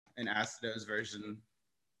an Acidos version.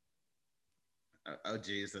 Oh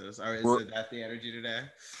Jesus! Or is We're that the energy today?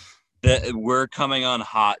 we're coming on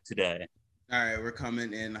hot today. All right, we're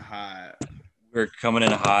coming in hot. We're coming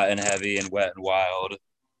in hot and heavy and wet and wild.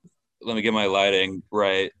 Let me get my lighting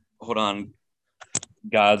right. Hold on.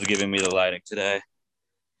 God's giving me the lighting today.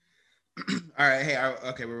 All right, hey,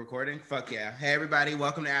 okay, we're recording. Fuck yeah! Hey everybody,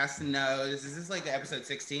 welcome to Ask to Knows. Is this like the episode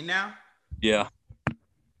 16 now? Yeah.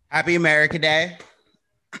 Happy America Day!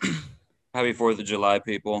 Happy 4th of July,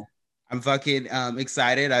 people. I'm fucking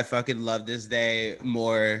excited. I fucking love this day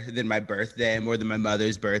more than my birthday, more than my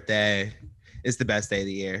mother's birthday. It's the best day of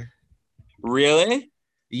the year. Really?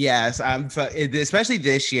 Yes, especially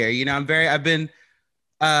this year. You know, I've been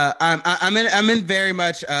I'm in very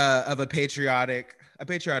much of a patriotic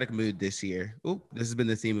mood this year. Oop, this has been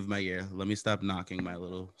the theme of my year. Let me stop knocking my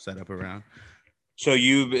little setup around. So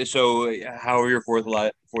how are your Fourth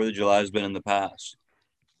of July has been in the past?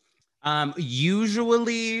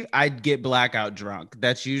 Usually I'd get blackout drunk.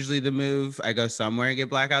 That's usually the move. I go somewhere and get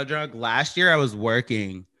blackout drunk. Last year I was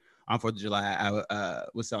working on 4th of July. I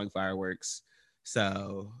was selling fireworks.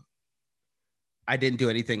 So I didn't do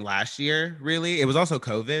anything last year, really. It was also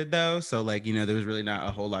COVID though. So like, you know, there was really not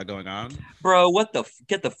a whole lot going on. Bro,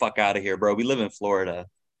 get the fuck out of here, bro. We live in Florida.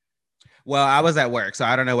 Well, I was at work, so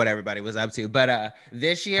I don't know what everybody was up to. But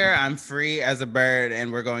this year I'm free as a bird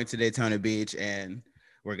and we're going to Daytona Beach and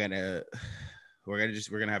we're gonna we're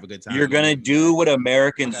gonna have a good time. You're gonna do what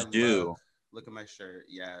Americans Look, do. Look at my shirt.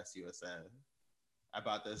 Yes, USA. I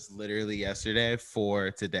bought this literally yesterday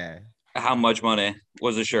for today. How much money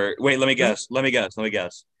was the shirt? Wait, let me guess.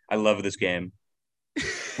 I love this game.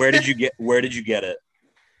 Where did you get it?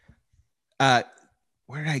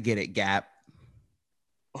 Where did I get it? Gap.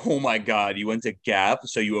 Oh my god, you went to Gap,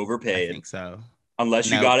 so you overpaid. I think so.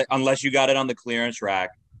 Unless you got it on the clearance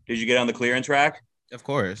rack. Did you get it on the clearance rack? Of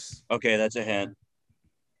course. Okay, that's a hint.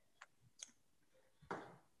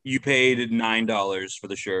 You paid $9 for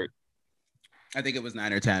the shirt. I think it was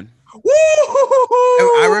 9 or 10. Woo!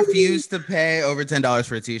 I refuse to pay over $10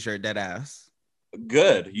 for a t-shirt, dead ass.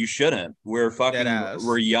 Good. You shouldn't.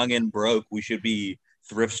 We're young and broke. We should be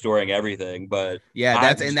thrift storing everything, but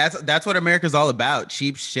yeah, that's what America's all about.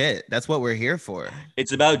 Cheap shit. That's what we're here for.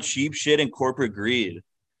 It's about cheap shit and corporate greed.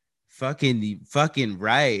 Fucking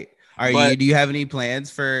right. Do you have any plans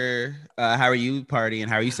for how are you partying?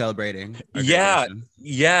 How are you celebrating? Yeah.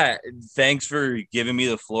 Thanks for giving me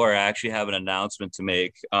the floor. I actually have an announcement to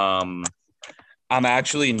make. I'm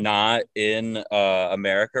actually not in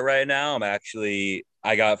America right now.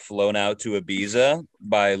 I got flown out to Ibiza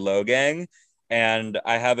by Logang, and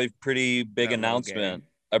I have a pretty big announcement.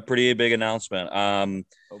 Oh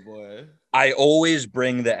boy. I always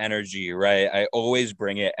bring the energy, right? I always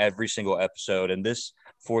bring it every single episode, and this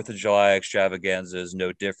 4th of July extravaganza is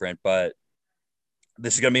no different. But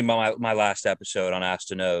this is gonna be my last episode on Ask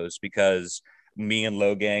to Knows because me and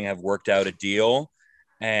Logang have worked out a deal.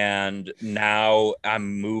 And now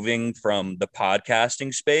I'm moving from the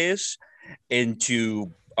podcasting space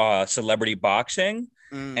into celebrity boxing.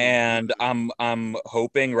 And I'm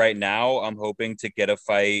hoping right now, to get a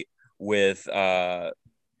fight with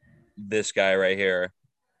this guy right here.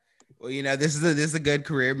 Well, you know, this is a good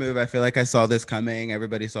career move. I feel like I saw this coming.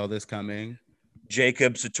 Everybody saw this coming.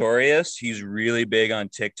 Jacob Sartorius, he's really big on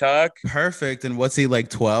TikTok. Perfect. And what's he, like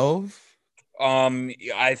 12?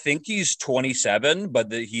 I think he's 27,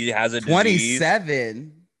 but he has a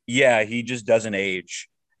 27. Yeah, he just doesn't age.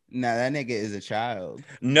 No, that nigga is a child.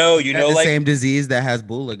 No, you know, the same disease that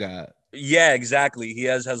Hezbollah got. Yeah, exactly. He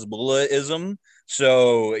has Hezbollahism,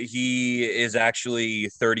 so he is actually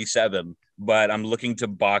 37. But I'm looking to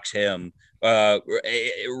box him. On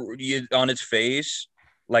its face,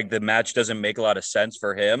 like the match doesn't make a lot of sense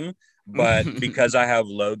for him, but because I have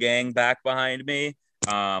Logang back behind me,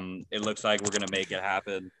 it looks like we're gonna make it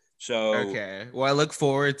happen. So okay. Well, I look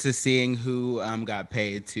forward to seeing who got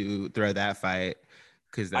paid to throw that fight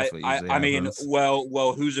because that's what usually happens.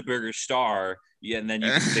 Well, who's a bigger star? Yeah, and then you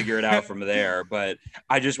can figure it out from there. But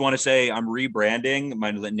I just want to say I'm rebranding. My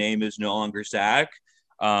name is no longer Zach.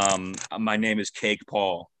 My name is Cake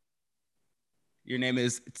Paul. Your name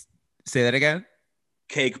is, say that again?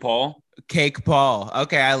 Cake Paul. Cake Paul.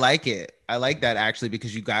 Okay, I like it. I like that actually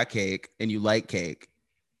because you got cake and you like cake.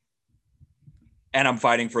 And I'm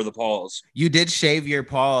fighting for the Pauls. You did shave your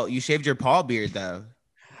Paul. You shaved your Paul beard though.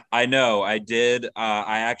 I know. I did.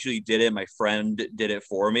 I actually did it. My friend did it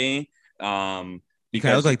for me. You kind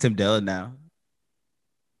of look like Tim Dillon now.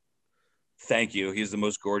 Thank you. He's the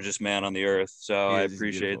most gorgeous man on the earth. So I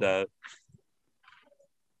appreciate that.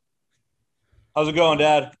 How's it going,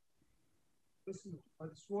 Dad? Listen, I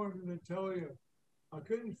just wanted to tell you, I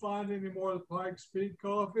couldn't find any more of the Pike's Peak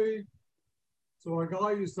coffee, so I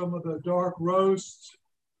got you some of the dark roast.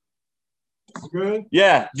 It's good.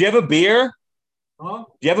 Yeah. Do you have a beer? Huh?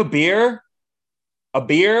 Do you have a beer? A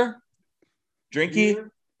beer? Drinky?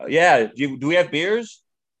 Beer? Yeah. Do we have beers?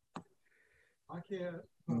 I can't.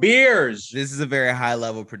 Beers. This is a very high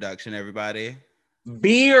level production, everybody.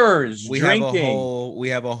 Beers. We Drinking.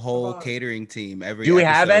 have a whole catering team. Every Do we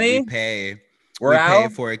have episode any? We pay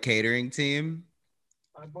out. for a catering team,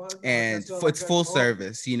 and I it's full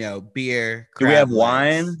service. Beer. Do we have crab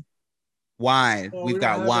wine? legs. Wine. Oh, We've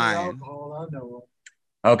got wine. Alcohol, I know.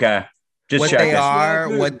 Okay. Just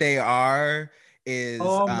What they are is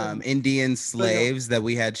Indian slaves that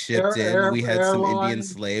we had shipped in. We had some Indian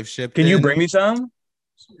slaves shipped in. Can you bring me some?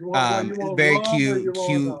 Very cute,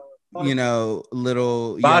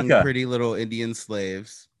 little vodka. Young, pretty little Indian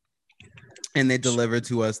slaves, and they deliver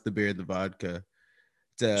to us the beer and the vodka.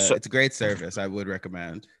 It's a great service. I would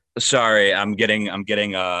recommend. Sorry, I'm getting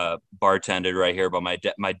bartended right here by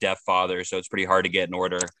my deaf father, so it's pretty hard to get in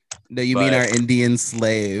order. No, you mean our Indian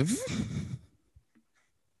slave.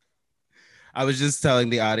 I was just telling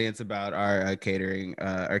the audience about our catering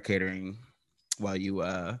while you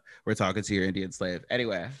were talking to your Indian slave.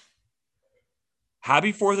 Anyway.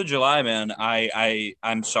 Happy 4th of July, man.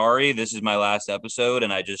 I'm sorry this is my last episode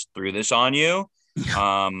and I just threw this on you.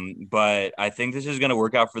 But I think this is going to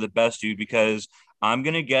work out for the best, dude, because I'm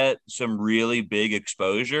going to get some really big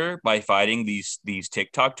exposure by fighting these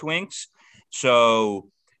TikTok twinks. So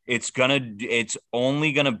it's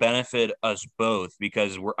only going to benefit us both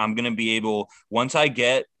because I'm going to be able, once I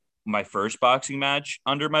get my first boxing match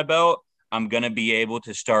under my belt, I'm going to be able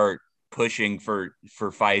to start pushing for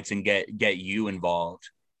fights and get you involved.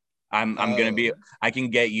 I'm gonna be. I can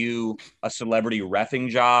get you a celebrity reffing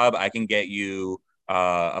job. I can get you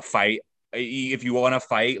a fight if you want to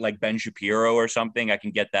fight like Ben Shapiro or something. I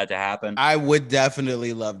can get that to happen. I would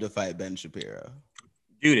definitely love to fight Ben Shapiro.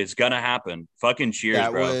 Dude, it's gonna happen. Fucking cheers,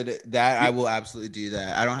 bro. I will absolutely do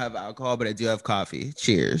that. I don't have alcohol, but I do have coffee.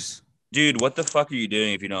 Cheers. Dude, what the fuck are you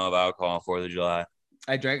doing if you don't have alcohol on 4th of July?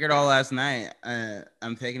 I drank it all last night.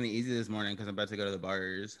 I'm taking it easy this morning because I'm about to go to the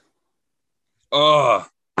bars. Oh.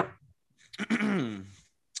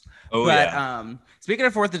 Speaking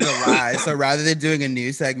of 4th of July, so rather than doing a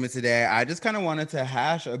news segment today, I just kind of wanted to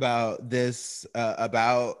hash about this,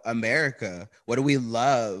 about America. What do we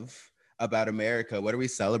love about America? What are we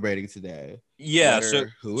celebrating today? Yeah.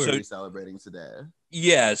 Who are we celebrating today?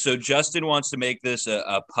 Yeah. So Justin wants to make this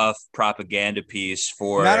a puff propaganda piece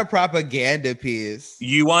for. Not a propaganda piece.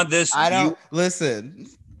 You want this? Listen.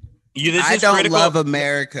 I don't love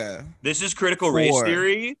America. This is critical race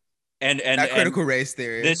theory. And critical race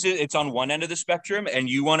theory. It's on one end of the spectrum, and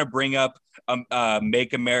you want to bring up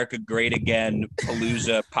Make America Great Again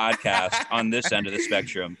Palooza podcast on this end of the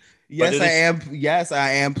spectrum. Yes, I am. Yes,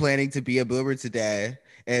 I am planning to be a boomer today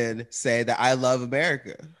and say that I love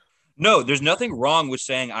America. No, there's nothing wrong with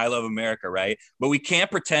saying I love America, right? But we can't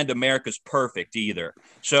pretend America's perfect either.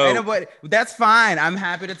 So but that's fine. I'm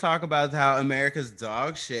happy to talk about how America's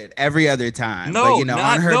dog shit every other time. No, but,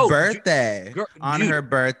 on her birthday. Her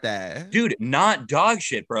birthday. Dude, not dog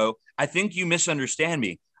shit, bro. I think you misunderstand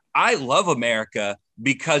me. I love America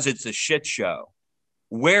because it's a shit show.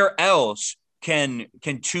 Where else can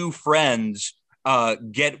two friends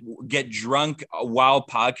get drunk while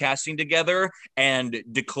podcasting together and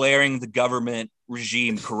declaring the government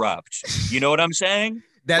regime corrupt? You know what I'm saying?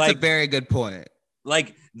 That's a very good point.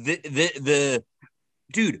 Like the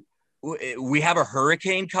dude, we have a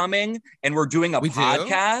hurricane coming and we're doing a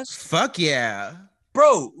podcast. Fuck yeah.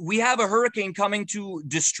 Bro, we have a hurricane coming to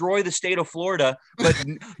destroy the state of Florida,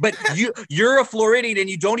 but you're a Floridian and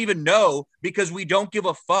you don't even know because we don't give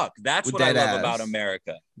a fuck. That's what I love about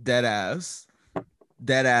America. Dead ass.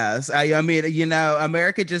 I mean,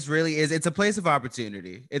 America just really is. It's a place of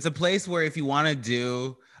opportunity. It's a place where if you want to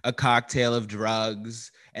do a cocktail of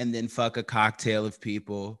drugs and then fuck a cocktail of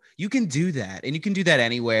people, you can do that. And you can do that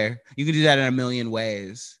anywhere. You can do that in a million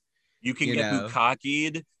ways. You can get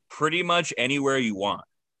bukkakied pretty much anywhere you want.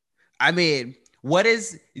 I mean,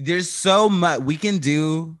 there's so much we can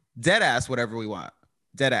do. Dead ass whatever we want.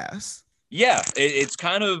 Dead ass. Yeah, it's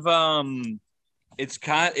kind of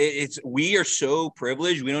we are so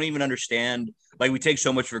privileged. We don't even understand. Like, we take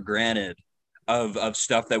so much for granted of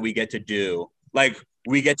stuff that we get to do. Like,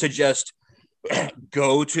 we get to just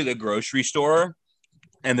go to the grocery store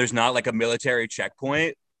and there's not like a military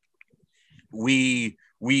checkpoint. We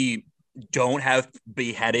don't have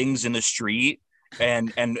beheadings in the street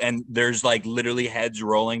and there's like literally heads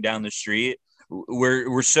rolling down the street.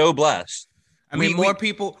 We're so blessed. I mean, more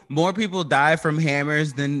people die from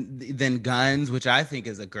hammers than guns, which I think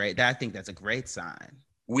is I think that's a great sign.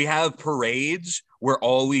 We have parades where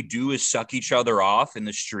all we do is suck each other off in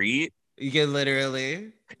the street. You can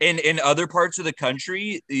literally. In other parts of the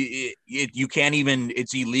country, you can't even.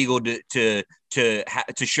 It's illegal to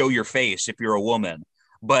show your face if you're a woman.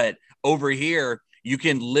 But over here, you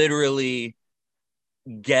can literally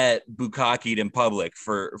get bukkakied in public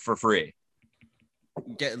for free.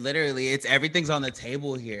 Literally, it's everything's on the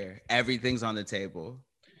table here. Everything's on the table.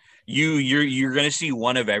 You're gonna see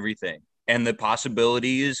one of everything, and the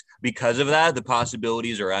possibilities because of that, the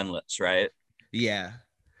possibilities are endless, right? Yeah.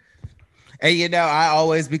 And you know, I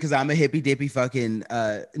always, because I'm a hippy dippy fucking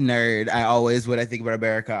nerd, I always, when I think about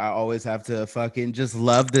America, I always have to fucking just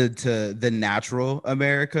love the natural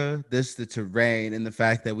America, the terrain, and the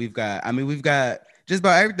fact that we've got just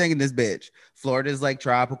about everything in this bitch. Florida's like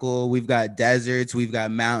tropical. We've got deserts, we've got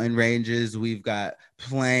mountain ranges, we've got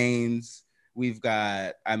plains, we've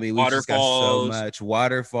just got so much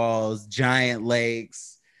waterfalls, giant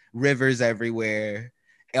lakes, rivers everywhere.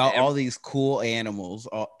 All these cool animals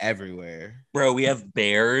all everywhere. Bro, we have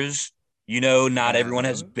bears. You know, not everyone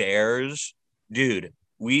has bears. Dude,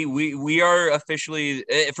 we are officially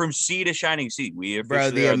from sea to shining sea. We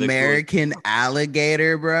officially the American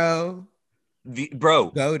alligator, bro.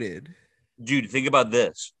 Goated. Dude, think about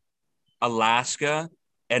this. Alaska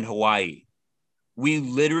and Hawaii. We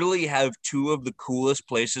literally have two of the coolest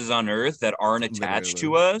places on earth that aren't attached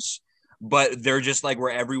to us, but they're just like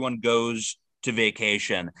where everyone goes to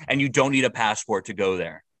vacation, and you don't need a passport to go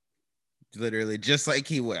there. Literally, just like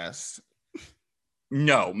Key West.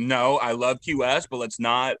 No, I love Key West, but let's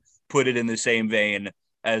not put it in the same vein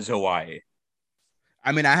as Hawaii.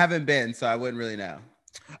 I mean, I haven't been, so I wouldn't really know.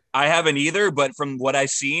 I haven't either, but from what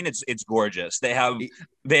I've seen, it's gorgeous. They have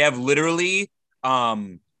literally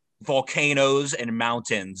volcanoes and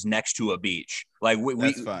mountains next to a beach. Like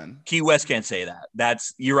that's fun. Key West can't say that.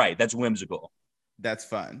 You're right. That's whimsical. That's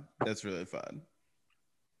fun. That's really fun.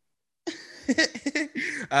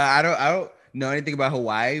 I don't know anything about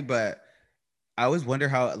Hawaii, but I always wonder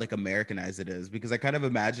how like Americanized it is, because I kind of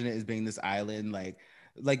imagine it as being this island.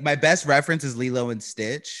 Like my best reference is Lilo and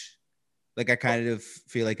Stitch. Like I kind of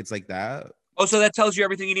feel like it's like that. Oh, so that tells you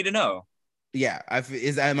everything you need to know. Yeah,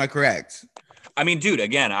 am I correct? I mean, dude,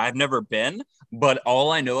 again, I've never been, but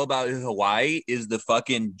all I know about Hawaii is the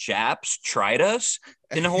fucking Japs tried us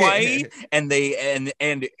in Hawaii, and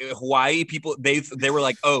Hawaii people, they were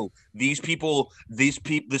like, oh, this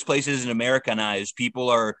place isn't Americanized. People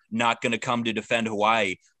are not gonna come to defend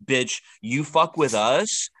Hawaii. Bitch, you fuck with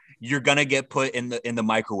us, you're gonna get put in the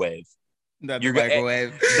microwave. Not the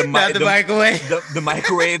microwave. Not the microwave. The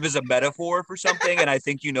microwave is a metaphor for something, and I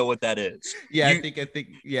think you know what that is. Yeah, I think.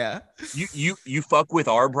 Yeah. You fuck with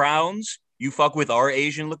our browns, you fuck with our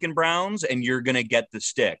Asian-looking browns, and you're gonna get the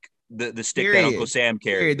stick, the stick that Uncle Sam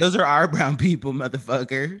carried. Those are our brown people,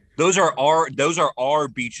 motherfucker. Those are our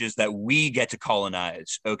beaches that we get to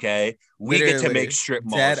colonize. Okay, we get to make strip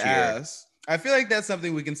malls dead here. Ass. I feel like that's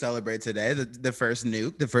something we can celebrate today. The first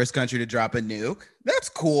nuke, the first country to drop a nuke. That's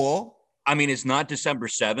cool. I mean, it's not December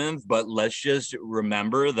 7th, but let's just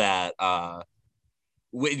remember that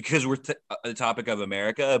because we're the topic of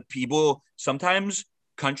America, people sometimes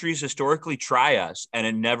countries historically try us and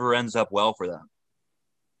it never ends up well for them.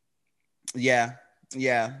 Yeah,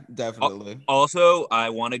 definitely. Also,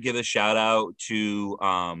 I want to give a shout out to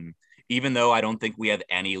even though I don't think we have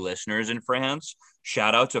any listeners in France,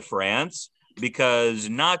 shout out to France, because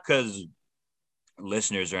not because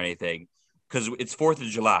listeners or anything, because it's 4th of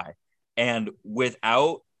July. And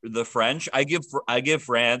without the French, I give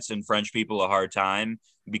France and French people a hard time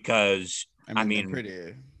because I mean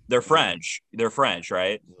they're French. They're French,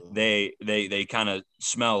 right? They kind of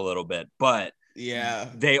smell a little bit, but yeah,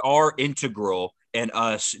 they are integral in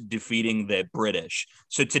us defeating the British.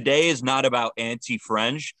 So today is not about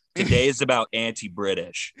anti-French. Today is about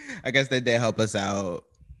anti-British. I guess they help us out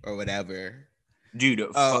or whatever. Dude,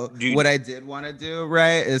 what I did want to do,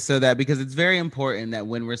 right, is so that, because it's very important that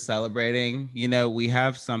when we're celebrating, you know, we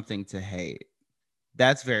have something to hate.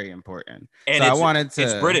 That's very important. And so I wanted to.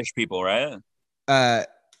 It's British people, right?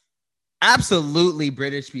 Absolutely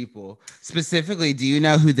British people. Specifically, do you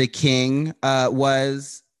know who the king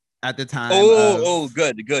was at the time? Oh,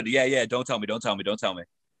 good. Yeah. Don't tell me.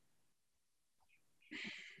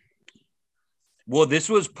 Well, this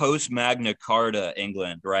was post Magna Carta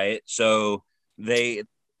England, right? So they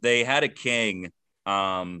had a king.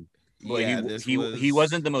 He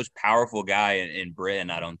wasn't the most powerful guy in Britain,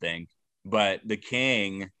 I don't think. But the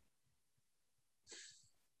king,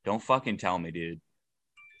 don't fucking tell me, dude.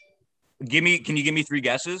 Can you give me 3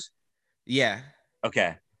 guesses? Yeah.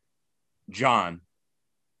 Okay. John.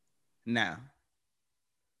 No.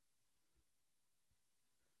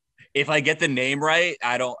 If I get the name right,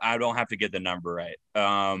 I don't have to get the number right.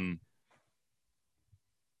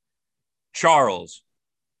 Charles.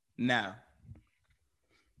 No.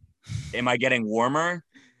 Am I getting warmer?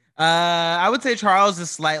 I would say Charles is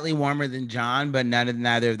slightly warmer than John, but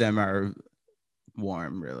neither of them are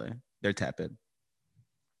warm, really. They're tepid.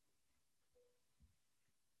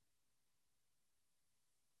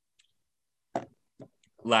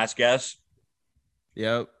 Last guess.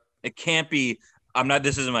 Yep. It can't be.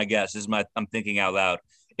 This isn't my guess. I'm thinking out loud.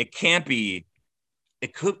 It can't be.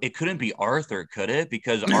 It couldn't be Arthur, could it?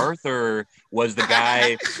 Because Arthur was the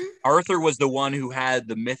guy. Arthur was the one who had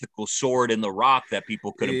the mythical sword in the rock that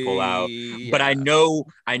people couldn't pull out. Yeah. But I know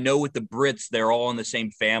with the Brits, they're all in the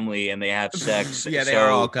same family and they have sex. Yeah, they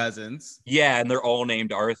are all cousins. Yeah, and they're all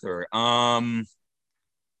named Arthur.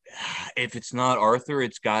 If it's not Arthur,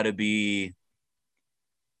 it's got to be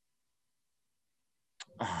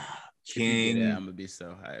King. I'm gonna be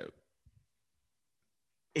so hyped.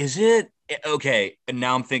 Is it okay? And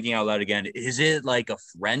now I'm thinking out loud again. Is it like a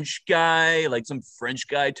French guy? Like some French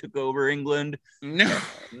guy took over England? No.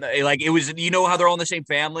 Like it was. You know how they're all in the same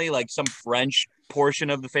family? Like some French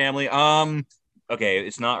portion of the family. Okay,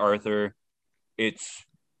 it's not Arthur. It's.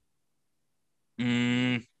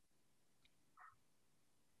 Henry.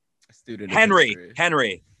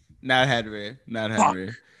 Henry. Not Henry. Not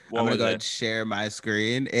Henry. I'm gonna go ahead and share my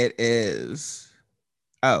screen. It is.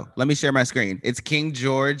 Oh, let me share my screen. It's King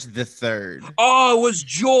George III. Oh, it was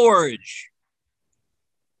George.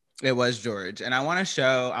 It was George, and I want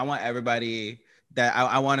everybody that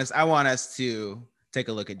I want us to take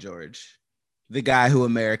a look at George, the guy who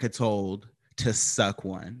America told to suck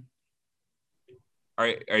one. Are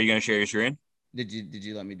you gonna share your screen? Did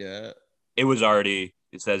you let me do it? It was already.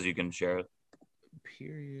 It says you can share it.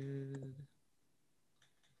 Period.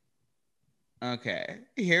 Okay,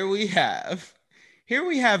 here we have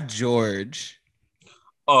George.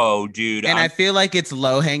 Oh, dude. And I feel like it's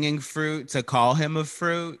low-hanging fruit to call him a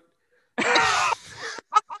fruit. Dude,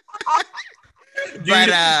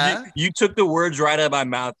 but you took the words right out of my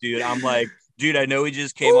mouth, dude. I'm like, dude, I know he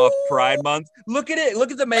just came off Pride Month. Look at it.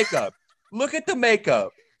 Look at the makeup. Look at the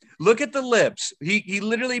makeup. Look at the lips. He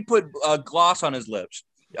literally put gloss on his lips.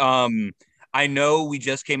 I know we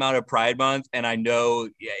just came out of Pride Month, and I know,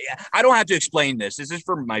 I don't have to explain this. This is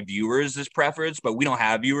for my viewers, this preference, but we don't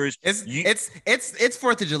have viewers. It's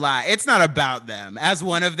 4th of July. It's not about them. As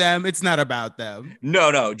one of them, it's not about them.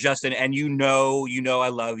 No, Justin, and you know, I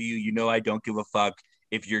love you. You know, I don't give a fuck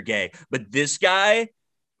if you're gay. But this guy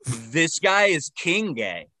is king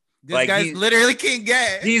gay. This guy's literally king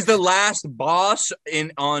gay. He's the last boss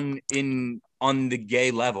on the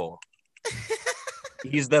gay level.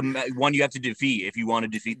 He's the one you have to defeat if you want to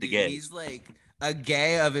defeat the gay. He's like a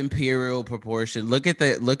gay of imperial proportion.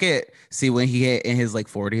 See when he hit in his like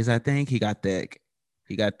 40s, I think he got thick.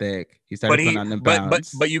 He started putting on them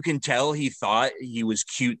pounds. But you can tell he thought he was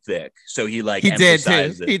cute thick. So he did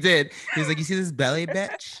too. He did. He's like, you see this belly,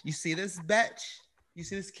 bitch? You see this, bitch? You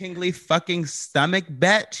see this kingly fucking stomach,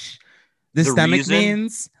 bitch? The stomach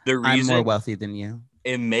means I'm more wealthy than you.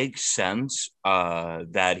 It makes sense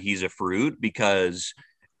that he's a fruit because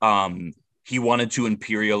he wanted to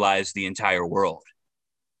imperialize the entire world.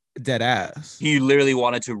 Dead ass. He literally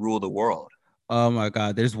wanted to rule the world. Oh my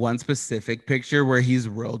God. There's one specific picture where he's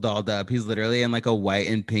real dolled up. He's literally in like a white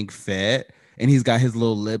and pink fit, and he's got his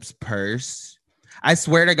little lips pursed. I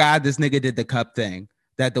swear to God, this nigga did the cup thing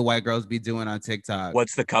that the white girls be doing on TikTok.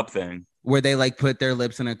 What's the cup thing? Where they like put their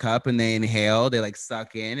lips in a cup and they inhale, they like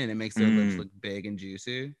suck in, and it makes their lips look big and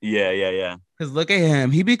juicy. Yeah. Because look at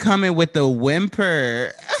him. He be coming with the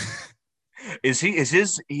whimper.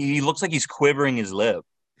 He looks like he's quivering his lip.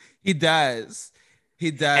 He does.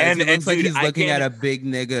 And it looks like he's looking at a big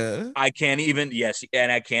nigga. I can't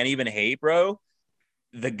even hate, bro.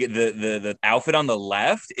 The outfit on the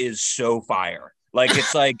left is so fire. Like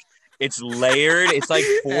it's like it's layered. It's like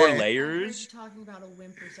 4 layers. You're talking about a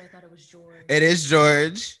whimper, so I thought it was George. It is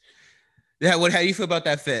George. Yeah. How do you feel about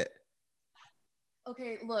that fit?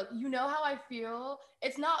 Okay, look. You know how I feel.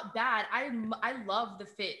 It's not bad. I love the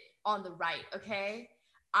fit on the right. Okay.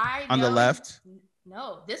 On the left.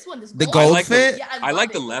 No, this one is the gold fit. Yeah, I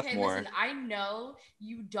like the left more. Listen, I know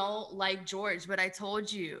you don't like George, but I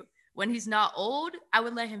told you when he's not old, I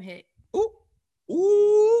would let him hit.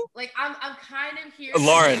 Ooh. Like I'm kind of here.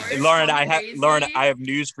 Lauren, I have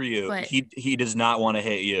news for you. But he does not want to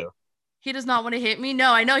hit you. He does not want to hit me.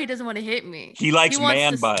 No, I know he doesn't want to hit me. He likes wants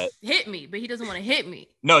man to butt. hit me, but he doesn't want to hit me.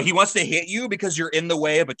 No, he wants to hit you because you're in the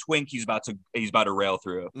way of a twink he's about to rail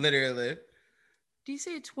through. Literally. Do you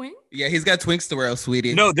say a twink? Yeah, he's got twinks to rail,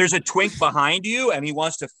 sweetie. No, there's a twink behind you, and he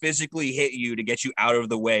wants to physically hit you to get you out of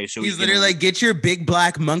the way. So he's literally like, get your big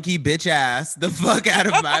black monkey bitch ass the fuck out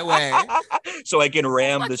of my way. So I can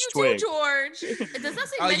ram Fuck this you twink. too, George. Does that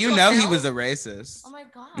say Oh, you mental know he health? was a racist. Oh my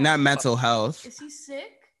god. Not mental health. Is he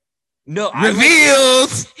sick? No,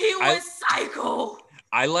 Revealed. He was psycho.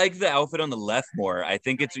 I like the outfit on the left more. I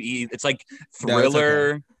think it's like No, it's thriller.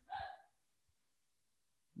 okay.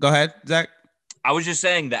 Go ahead, Zach. I was just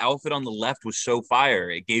saying the outfit on the left was so fire.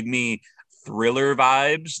 It gave me thriller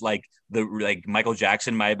vibes, like Michael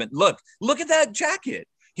Jackson might have been. Look at that jacket.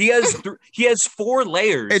 He has 4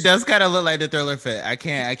 layers. It does kind of look like the Thriller fit. I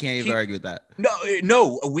can't even argue with that.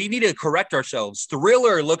 No, we need to correct ourselves.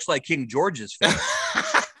 Thriller looks like King George's face.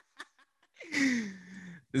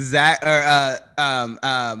 Zach or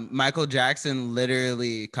Michael Jackson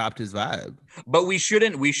literally copped his vibe. But we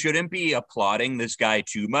shouldn't be applauding this guy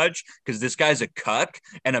too much because this guy's a cuck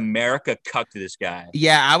and America cucked this guy.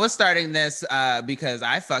 Yeah, I was starting this because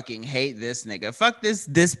I fucking hate this nigga. Fuck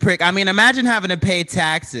this prick. I mean, imagine having to pay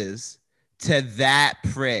taxes to that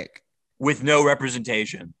prick With no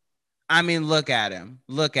representation. I mean, look at him.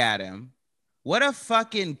 Look at him. What a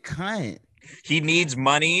fucking cunt. He needs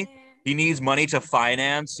money. He needs money to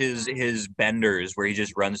finance his benders where he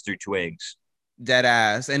just runs through twigs. Dead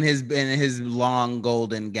ass. And his long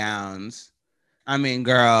golden gowns. I mean,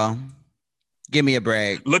 girl, give me a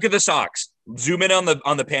break. Look at the socks. Zoom in on the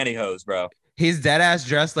pantyhose, bro. He's dead ass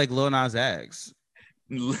dressed like Lil Nas X.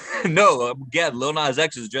 No, again, Lil Nas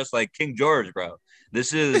X is just like King George, bro.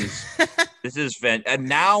 This is fan. And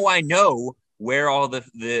now I know where all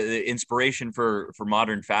the inspiration for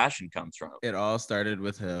modern fashion comes from. It all started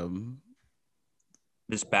with him.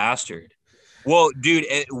 This bastard. Well, dude,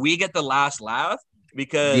 we get the last laugh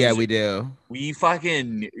because yeah, we do. He's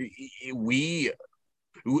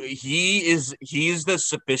the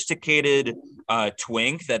sophisticated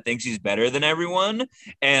twink that thinks he's better than everyone,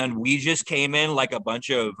 and we just came in like a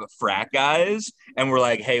bunch of frat guys, and we're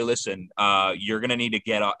like, hey, listen, you're gonna need to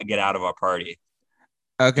get out of our party.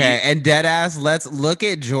 Okay, and deadass, let's look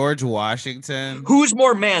at George Washington. Who's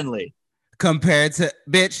more manly compared to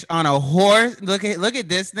bitch on a horse? Look at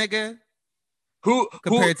this nigga. Who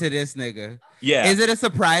compared to this nigga? Yeah. Is it a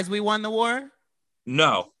surprise we won the war?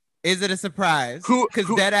 No. Is it a surprise? Because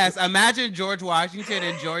deadass, imagine George Washington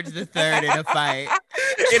and George III in a fight.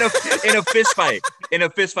 in a fist fight. In a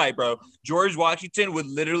fist fight, bro. George Washington would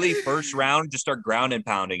literally first round just start ground and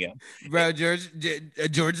pounding him. Bro, George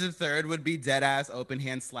III would be deadass open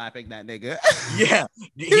hand slapping that nigga. Yeah.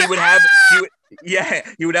 He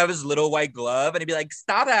would have his little white glove and he'd be like,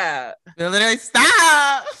 stop it. Literally,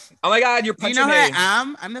 stop. Oh my God, you're punching me. You know me. who I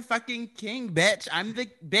am? I'm the fucking king, bitch. I'm the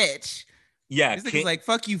bitch. Yeah. This nigga's like,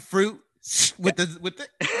 fuck you, fruit. With the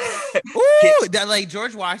ooh, that like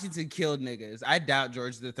George Washington killed niggas. I doubt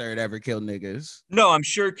George III ever killed niggas. No, I'm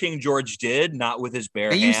sure King George did, not with his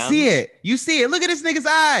bare hands. You see it. You see it. Look at this nigga's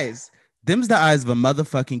eyes. Them's the eyes of a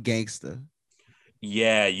motherfucking gangster.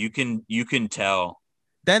 Yeah, you can tell.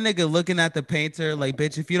 That nigga looking at the painter like,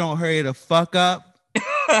 bitch, if you don't hurry the fuck up,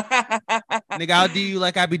 nigga, I'll do you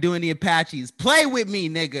like I be doing the Apaches. Play with me,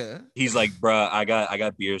 nigga. He's like, bruh, I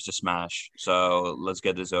got beers to smash, so let's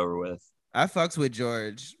get this over with. I fucks with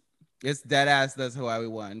George. It's dead ass. That's why we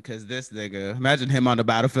won. Cause this nigga, imagine him on the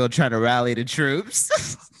battlefield trying to rally the troops.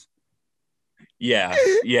 Yeah.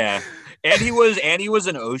 And he was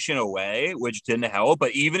an ocean away, which didn't help.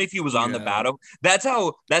 But even if he was on the battle, that's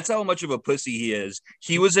how much of a pussy he is.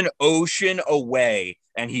 He was an ocean away,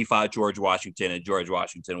 and he fought George Washington, and George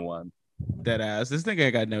Washington won. Dead ass. This nigga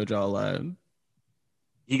ain't got no jawline.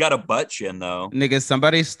 He got a butt chin though. Nigga,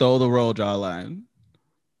 somebody stole the royal jawline.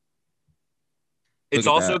 It's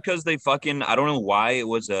also because they fucking, I don't know why it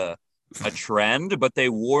was a trend, but they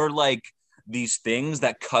wore like these things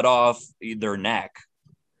that cut off their neck.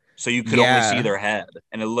 So you could only see their head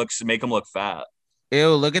and make them look fat.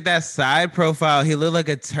 Ew, look at that side profile. He looked like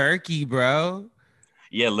a turkey, bro.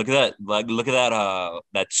 Yeah, look at that. Like, look at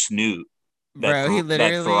that snoot. Bro, he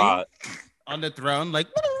literally on the throne, like.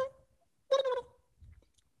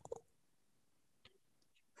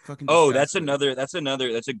 Oh, that's a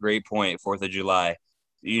great point. 4th of July.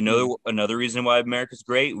 You know, another reason why America's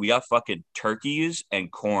great? We got fucking turkeys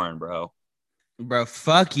and corn, bro. Bro,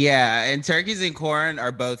 fuck yeah. And turkeys and corn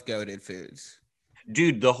are both goated foods.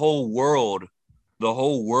 Dude, the whole world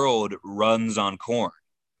runs on corn.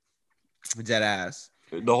 Dead ass.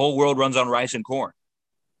 The whole world runs on rice and corn.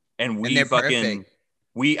 And we fucking perfect.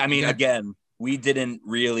 I mean, Okay. again, we didn't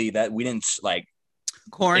like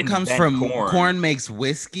Corn comes invent from corn. corn makes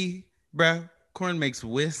whiskey, bro. Corn makes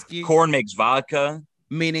whiskey, Corn makes vodka.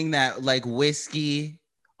 meaning that like whiskey,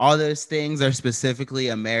 all those things are specifically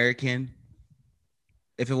American.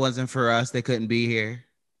 If it wasn't for us, they couldn't be here.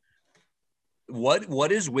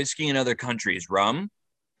 What is whiskey in other countries? Rum?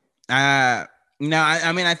 Uh no,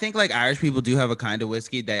 I mean I think like Irish people do have a kind of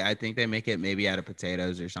whiskey. I think they make it maybe out of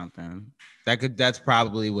potatoes or something. That's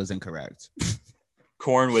probably was incorrect.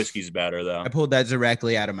 Corn whiskey's better though. I pulled that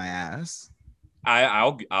directly out of my ass.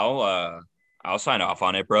 I'll sign off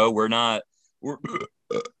on it, bro.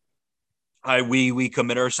 We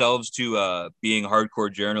commit ourselves to being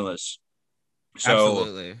hardcore journalists.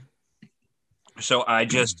 Absolutely. So I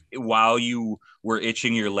just, while you were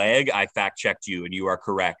itching your leg, I fact checked you, and you are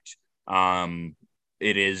correct.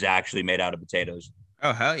 It is actually made out of potatoes.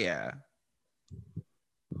 Oh hell yeah.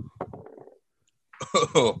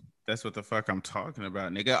 That's what the fuck I'm talking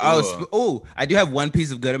about, nigga. Oh, I do have one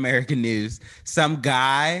piece of good American news. Some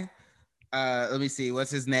guy, let me see,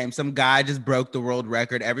 what's his name? Some guy just broke the world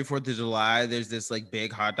record. Every 4th of July, there's this like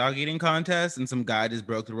big hot dog eating contest, and some guy just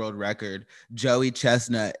broke the world record. Joey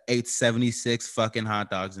Chestnut ate 76 fucking hot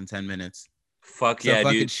dogs in 10 minutes. Fuck So yeah,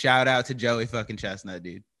 fucking dude. shout out to Joey fucking Chestnut,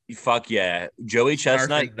 dude. Fuck yeah. Joey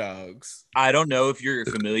Chestnut. Snarfing dogs. I don't know if you're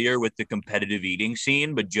familiar with the competitive eating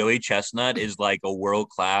scene, but Joey Chestnut is like a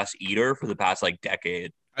world-class eater for the past like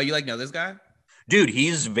decade. Oh, you like know this guy? Dude,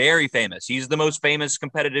 he's very famous. He's the most famous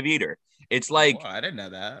competitive eater. It's like, Oh, I didn't know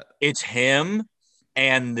that. it's him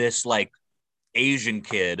and this like Asian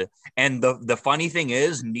kid. And the funny thing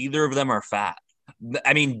is, neither of them are fat.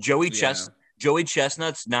 I mean, Joey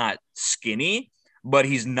Chestnut's not skinny, but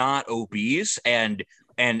he's not obese. And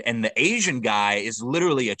the Asian guy is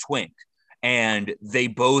literally a twink. And they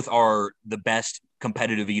both are the best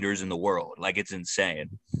competitive eaters in the world. Like, it's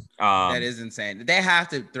insane. That is insane. They have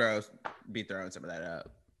to be throwing some of that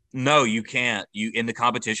up. No, you can't. You in the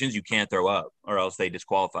competitions, you can't throw up, or else they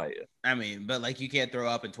disqualify you. I mean, but like you can't throw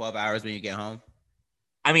up in 12 hours when you get home.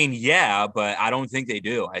 I mean, yeah, but I don't think they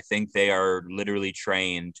do. I think they are literally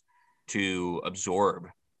trained to absorb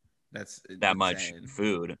That's that insane. much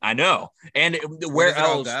food. I know. And Where where does it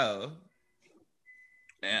all else? go?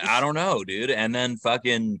 I don't know, dude. And then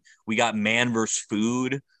fucking, we got man versus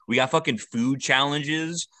food. We got fucking food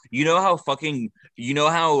challenges. You know how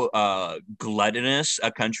gluttonous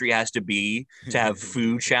a country has to be to have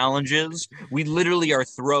food challenges? We literally are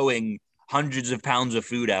throwing hundreds of pounds of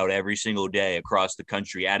food out every single day across the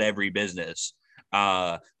country at every business.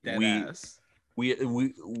 Deadass.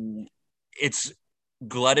 It's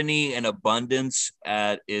gluttony and abundance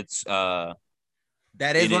at its That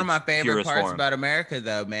is in one of my its favorite purest parts form. about America,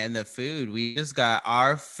 though, man. The food. We just got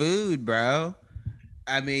our food, bro.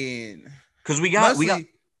 I mean, because we got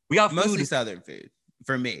mostly food. Southern food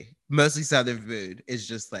for me. Mostly Southern food is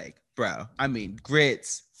just like, bro. I mean,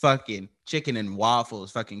 grits, fucking chicken and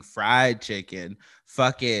waffles, fucking fried chicken,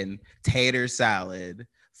 fucking tater salad,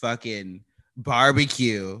 fucking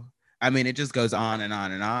barbecue. I mean, it just goes on and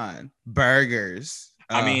on and on. Burgers.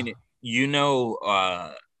 I mean, you know,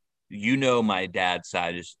 my dad's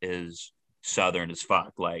side is Southern as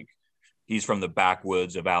fuck. Like, he's from the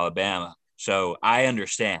backwoods of Alabama. So I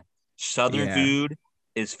understand. Southern Yeah. food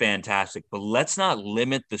is fantastic, but let's not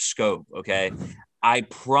limit the scope, okay? I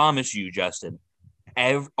promise you, Justin,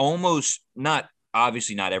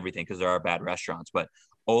 obviously not everything, because there are bad restaurants, but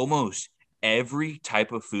almost every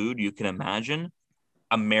type of food you can imagine,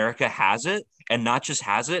 America has it, and not just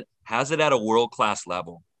has it at a world-class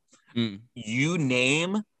level. You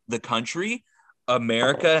name the country,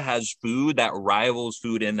 America has food that rivals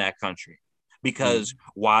food in that country. Because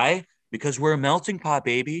why? Because we're a melting pot,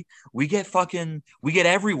 baby. We get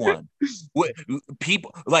everyone.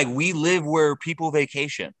 People, like, we live where people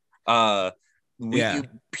vacation.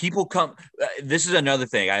 People come. This is another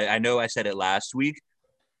thing. I know I said it last week.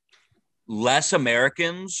 Less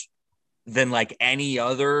Americans than like any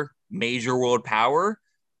other major world power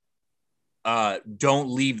don't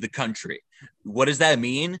leave the country. What does that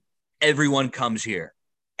mean? Everyone comes here.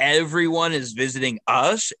 Everyone is visiting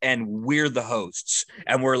us, and we're the hosts.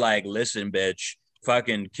 And we're like, listen, bitch,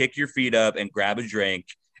 fucking kick your feet up and grab a drink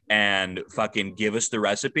and fucking give us the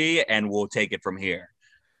recipe, and we'll take it from here.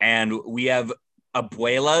 And we have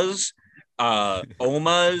abuelas,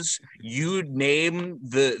 omas, you name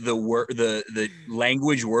the word, the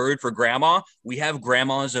language word for grandma. We have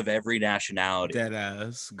grandmas of every nationality. Dead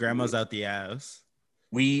ass. Grandma's out the ass.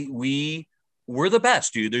 We're the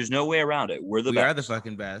best, dude. There's no way around it. We are the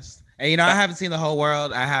fucking best. And you know, I haven't seen the whole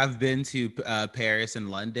world. I have been to Paris and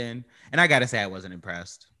London, and I gotta say, I wasn't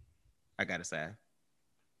impressed. I gotta say,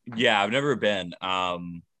 Yeah, I've never been.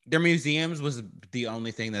 Their museums was the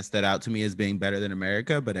only thing that stood out to me as being better than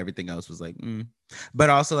America, but everything else was like, But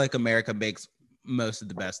also, like, America makes most of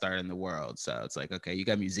the best art in the world. So it's like, okay, you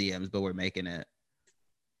got museums, but we're making it.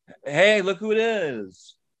 Hey, look who it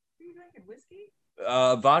is. Are you drinking whiskey?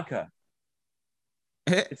 Vodka.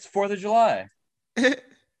 It's 4th of July.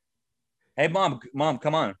 Hey, mom,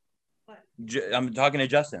 come on. What? I'm talking to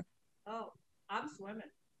Justin. Oh, I'm swimming.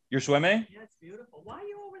 You're swimming? Yeah, it's beautiful. Why are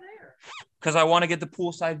you over there? Because I want to get the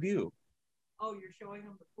poolside view. Oh, you're showing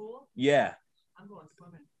them the pool? Yeah. I'm going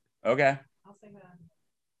swimming. Okay. I'll say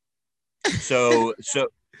that. So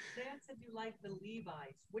Dan said you like the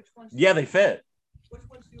Levi's. Which ones? yeah, they fit. Which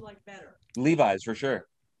ones do you like better? Levi's for sure.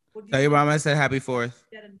 Would you Tell your like mom I said happy 4th. to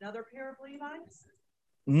get another pair of Levi's?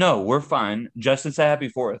 No, we're fine. Justin said happy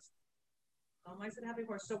 4th. I said happy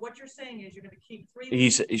 4th. So what you're saying is you're going to keep 3.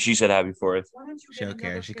 She said happy 4th. Why don't you She get don't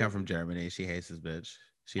care. another She pair come of from Levi's? Germany. She hates this bitch.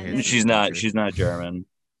 She And hates. then- She's not German.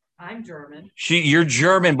 I'm German. You're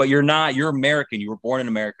German, but you're not. You're American. You were born in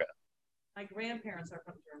America. My grandparents are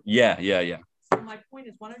from Germany. Yeah. So my point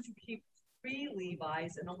is, why don't you keep 3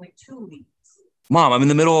 Levi's and only 2 Levi's? Mom, I'm in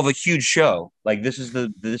the middle of a huge show. Like this is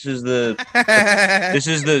the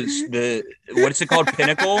what's it called?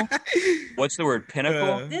 Pinnacle? What's the word?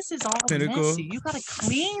 Pinnacle? This is all Pinnacle. messy. You got to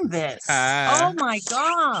clean this. Ah. Oh my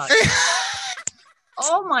god.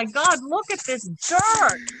 Oh my god, look at this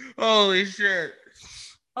dirt. Holy shit.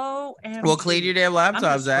 Oh, and Well, clean your damn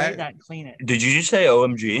laptop, Zach. that and clean it. Did you just say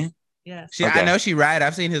OMG? Yes. I Okay. know she right.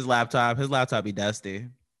 I've seen his laptop. His laptop be dusty.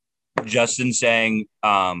 Justin saying,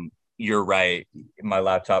 you're right. My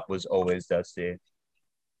laptop was always dusty.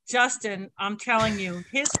 Justin, I'm telling you,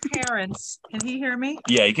 his parents, can he hear me?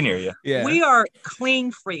 Yeah, he can hear you. Yeah. We are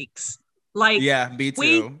clean freaks. Like Yeah, me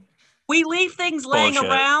too. we leave things laying Bullshit.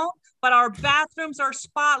 around, but our bathrooms are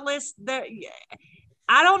spotless.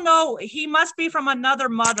 I don't know. He must be from another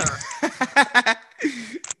mother.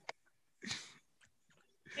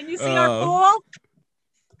 Can you see our pool?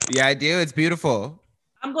 Yeah, I do. It's beautiful.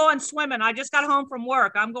 I'm going swimming. I just got home from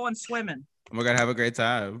work. I'm going swimming. We're gonna have a great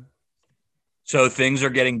time. So things are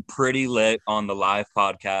getting pretty lit on the live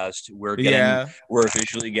podcast. We're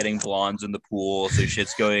officially getting blondes in the pool. So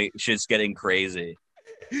shit's getting crazy.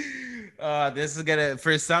 This is gonna,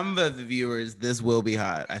 for some of the viewers, this will be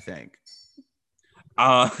hot, I think.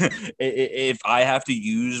 If I have to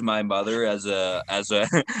use my mother as a as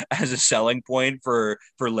a selling point for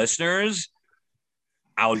listeners,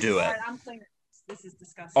 I'll do it. All right, I'm cleaning. This is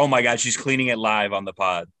disgusting. Oh my god, she's cleaning it live on the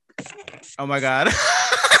pod. Oh my god.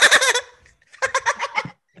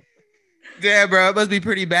 Damn, bro, it must be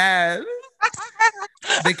pretty bad.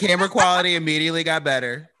 The camera quality immediately got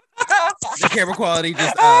better. The camera quality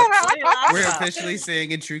just up. We're officially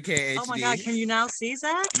seeing in true KHD. Oh my god, can you now see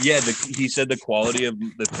that? Yeah, he said the quality of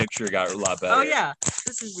the picture got a lot better. Oh yeah,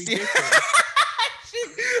 this is ridiculous.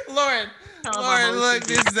 Lauren, Tell him I'm look, OCD.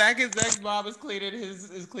 this Zach's mom is cleaning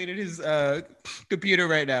his computer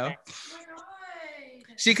right now. Oh my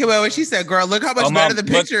God. She came over and she said, "Girl, look how much Oh, Mom, better the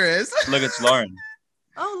look. picture is." Look, it's Lauren.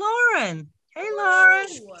 Oh, Lauren. Hey, Lauren.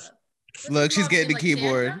 Oh. This Look, is she's probably getting the like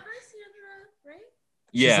keyboard. Sandra, right?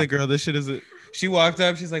 She's Yeah. like, "Girl, this shit isn't." She walked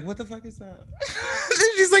up. She's like, "What the fuck is that?"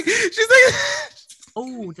 she's like.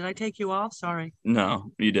 Oh, did I take you off? Sorry.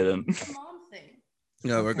 No, you didn't. It's a mom thing.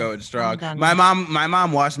 No, we're Okay, going strong. I'm done My now.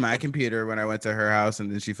 mom washed my computer when I went to her house,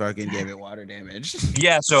 and then she fucking gave it water damage.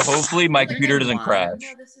 Yeah, so hopefully my We're computer getting doesn't wine. crash.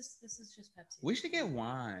 No, this is just Pepsi. We should get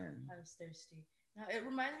wine. I was thirsty. Now it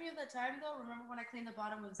reminds me of that time though. Remember when I cleaned the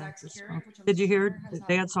bottom of Zach's This Keurig? one. Which I'm Did you hear sure has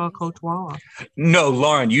Dad not saw been Coach Wall? No,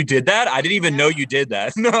 Lauren, you did that? I didn't even know you did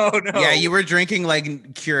that. No. Yeah, you were drinking like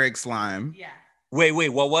Keurig slime. Yeah. Wait,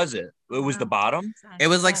 what was it? It was the bottom? It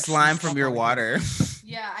was like slime from your water.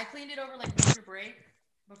 Yeah, I cleaned it over like winter break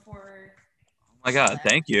before. Oh my god,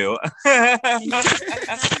 thank you.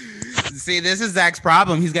 See, this is Zach's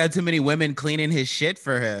problem. He's got too many women cleaning his shit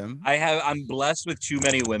for him. I'm blessed with too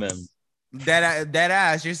many women. That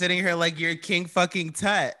ass. You're sitting here like you're King fucking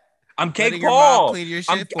Tut. I'm Cake Letting your mom Paul. clean your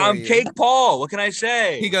shit for I'm you. Cake Paul. What can I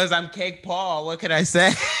say? He goes, "I'm Cake Paul. What can I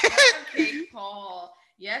say?" Cake Paul.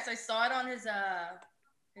 Yes, I saw it on his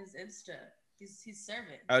Insta. He's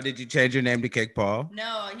serving. Oh, did you change your name to Cake Paul?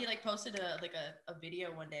 No, he like posted a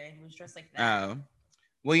video one day and he was dressed like that. Oh.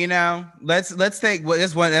 Well, you know, let's take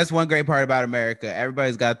that's one great part about America.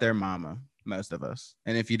 Everybody's got their mama, most of us.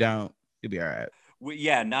 And if you don't, you'll be all right.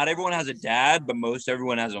 Yeah, not everyone has a dad, but most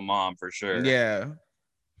everyone has a mom for sure. Yeah.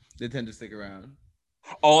 They tend to stick around.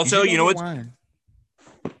 Also, you know what's wine.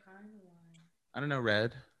 I don't know,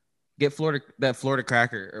 Red. Get Florida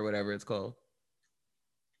cracker or whatever it's called.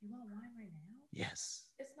 You want wine right now? Yes.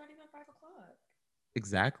 It's not even 5 o'clock.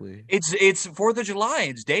 Exactly. It's 4th of July.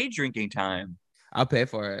 It's day drinking time. I'll pay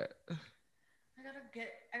for it. I gotta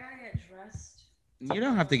get dressed. You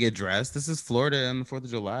don't have to get dressed. This is Florida on the 4th of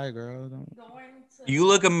July, girl. Going to. You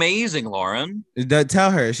look amazing, Lauren.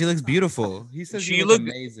 Tell her she looks beautiful. He says She you look- look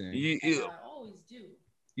amazing. I always do.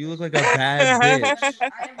 You look like a bad bitch. I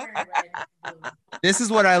am wearing red and blue. This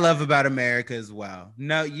is what I love about America as well.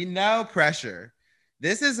 No, pressure.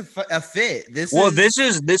 This is a fit. This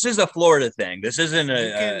is a Florida thing. This isn't You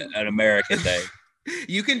can- an American thing.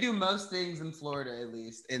 You can do most things in Florida, at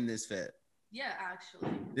least in this fit. Yeah,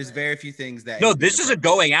 actually. There's but- very few things that. No, this is a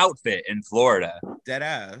going out fit in Florida. dead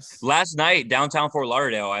ass. Last night, downtown Fort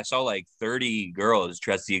Lauderdale, I saw like 30 girls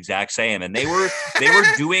dressed the exact same, and they were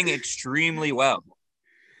doing extremely well.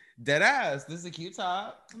 Dead ass. This is a cute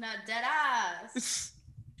top. Not dead ass.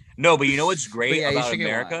 No, but you know what's great But yeah, you about should get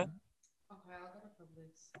America? one. Okay, I'll go to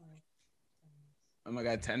Publix. Oh my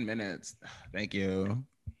god, 10 minutes. Thank you.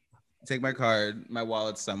 Take my card. My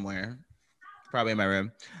wallet's somewhere. Probably in my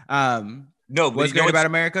room. No, but What's you know great about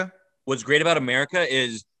America? what's great about America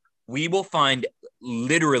is we will find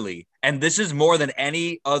literally, and this is more than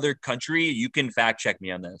any other country. You can fact check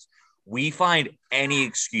me on this. We find any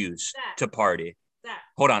excuse to party. That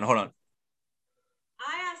Hold on.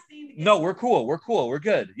 I asked Dean to get. No, we're cool. We're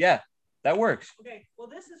good. Yeah, that works. Okay. Well,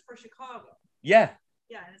 this is for Chicago. Yeah.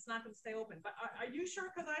 Yeah, and it's not going to stay open. But are you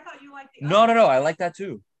sure? Because I thought you liked the. No. I like that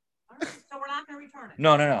too. All right, so we're not going to return it.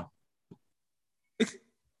 No.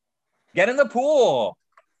 Get in the pool.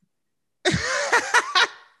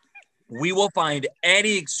 We will find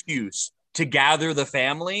any excuse to gather the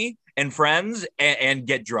family and friends and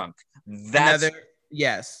get drunk. That's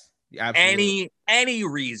yes. Absolutely. any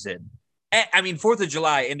reason. I mean, 4th of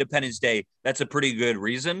July, Independence Day, that's a pretty good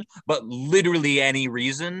reason, but literally any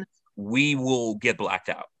reason, we will get blacked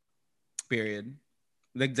out. Period.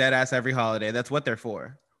 Like dead ass every holiday. That's what they're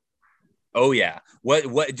for. Oh yeah.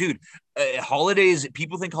 What dude, holidays,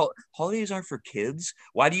 people think holidays aren't for kids.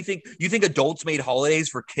 Why do you think adults made holidays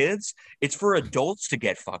for kids? It's for adults to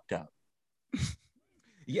get fucked up.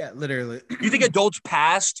 Yeah, literally. You think adults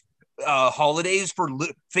passed holidays for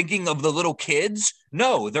thinking of the little kids?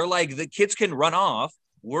 No, they're like, the kids can run off.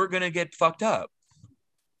 We're going to get fucked up.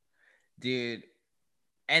 Dude.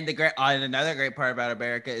 And and another great part about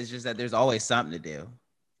America is just that there's always something to do.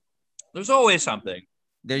 There's always something.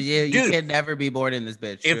 You Dude, can never be bored in this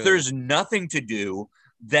bitch. If truly. there's nothing to do,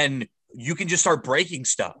 then you can just start breaking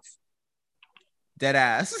stuff. Dead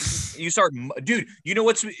ass. You start, dude, you know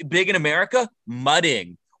what's big in America?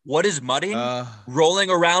 Mudding. What is mudding?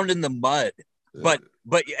 Rolling around in the mud. But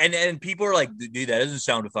people are like, dude, that doesn't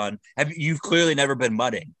sound fun. You've clearly never been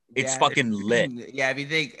mudding. It's fucking lit. Yeah,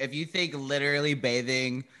 if you think literally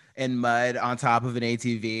bathing in mud on top of an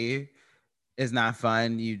ATV is not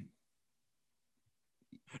fun,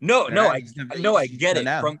 I get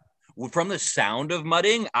it. From the sound of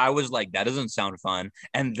mudding, I was like, that doesn't sound fun.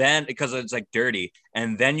 And then because it's like dirty,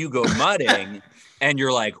 and then you go mudding, and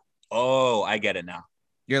you're like, oh, I get it now.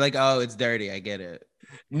 You're like, oh, it's dirty. I get it.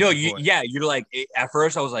 No, you're like, at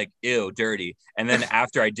first I was like, ew, dirty, and then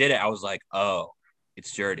after I did it, I was like, oh,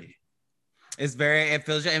 it's dirty.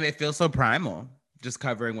 It feels so primal, just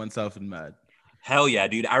covering oneself in mud. Hell yeah,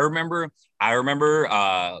 dude. I remember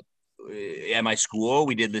at my school,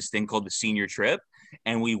 we did this thing called the senior trip,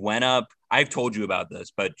 and we went up. I've told you about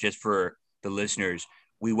this, but just for the listeners,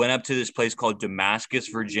 we went up to this place called Damascus,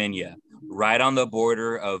 Virginia, right on the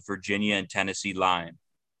border of Virginia and Tennessee line.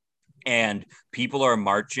 And people are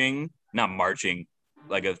not marching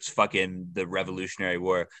like it's fucking the Revolutionary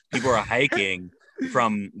War. People are hiking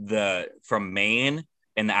from Maine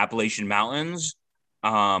and the Appalachian Mountains,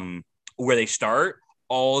 where they start,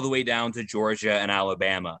 all the way down to Georgia and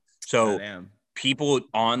Alabama. So people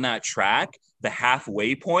on that track, the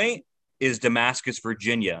halfway point is Damascus,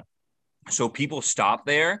 Virginia. So people stop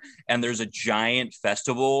there, and there's a giant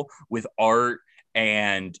festival with art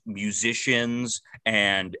and musicians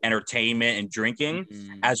and entertainment and drinking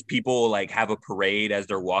as people like have a parade as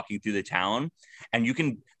they're walking through the town. And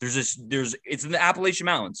it's in the Appalachian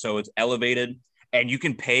Mountains, so it's elevated, and you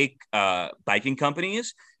can pay biking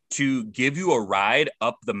companies to give you a ride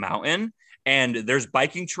up the mountain, and there's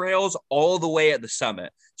biking trails all the way at the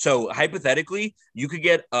summit. So hypothetically, you could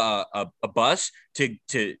get a bus to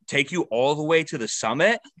take you all the way to the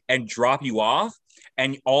summit and drop you off.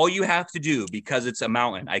 And all you have to do, because it's a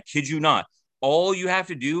mountain, I kid you not, all you have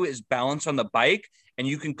to do is balance on the bike, and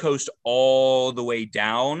you can coast all the way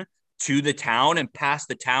down to the town and past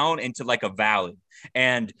the town into like a valley.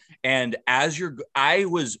 And I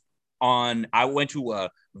went to a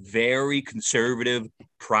very conservative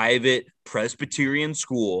private Presbyterian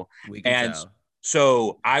school, and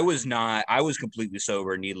So I was completely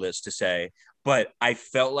sober, needless to say, but I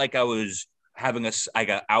felt like I was having like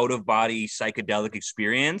a out of body psychedelic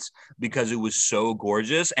experience because it was so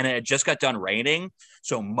gorgeous, and it just got done raining,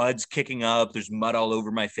 so mud's kicking up. There's mud all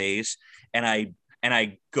over my face, and I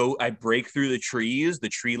break through the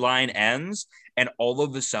tree line ends, and all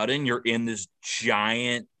of a sudden you're in this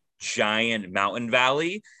giant mountain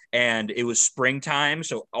valley, and it was springtime,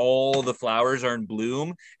 so all the flowers are in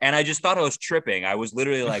bloom, and I just thought I was tripping. I was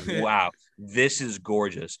literally like, wow, this is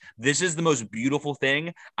gorgeous. This is the most beautiful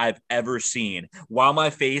thing I've ever seen. While my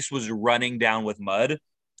face was running down with mud,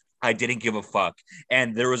 I didn't give a fuck.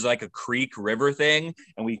 And there was like a creek river thing,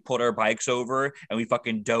 and we put our bikes over and we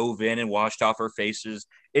fucking dove in and washed off our faces.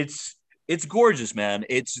 It's gorgeous, man.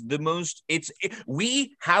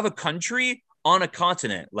 We have a country on a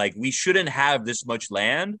continent. Like, we shouldn't have this much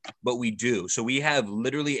land, but we do. So we have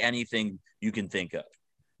literally anything you can think of.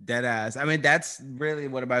 Dead ass. I mean, that's really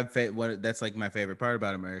that's like my favorite part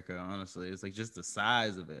about America, honestly. It's like just the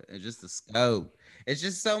size of it and just the scope. It's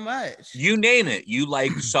just so much. You name it. You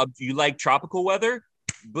like tropical weather?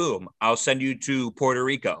 Boom. I'll send you to Puerto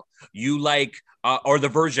Rico. You like or the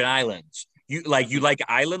Virgin Islands. You like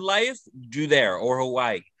island life? Do there, or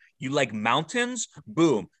Hawaii. You like mountains?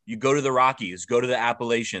 Boom. You go to the Rockies, go to the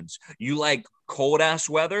Appalachians. You like cold ass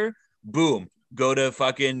weather? Boom. Go to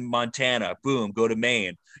fucking Montana. Boom. Go to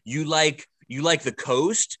Maine. You like the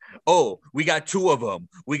coast? Oh, we got two of them.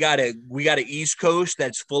 We got an East Coast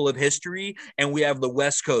that's full of history, and we have the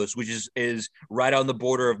West Coast, which is right on the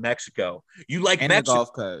border of Mexico. You like Mexico, the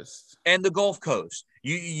Gulf Coast, and the Gulf Coast.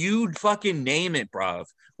 You fucking name it, bruv.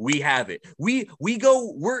 We have it.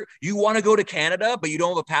 You want to go to Canada, but you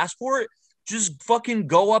don't have a passport? Just fucking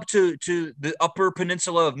go up to the Upper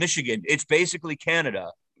Peninsula of Michigan. It's basically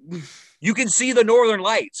Canada. You can see the Northern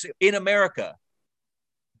Lights in America.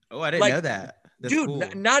 Oh, I didn't know that. That's dude, cool.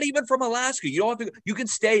 Not even from Alaska. You don't have to. You can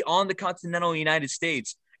stay on the continental United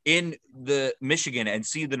States in the Michigan and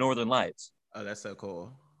see the Northern Lights. Oh, that's so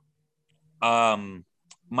cool.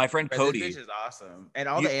 My friend Cody. This is awesome, and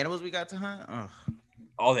all the animals we got to hunt. Oh.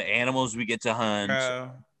 All the animals we get to hunt.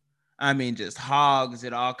 Bro. I mean, just hogs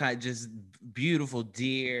and all kinds, just beautiful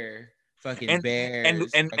deer, fucking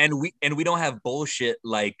bears, and we don't have bullshit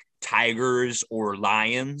like tigers or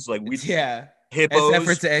lions. Like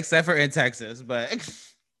hippos, except for in Texas, but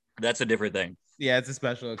that's a different thing. Yeah, it's a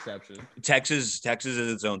special exception. Texas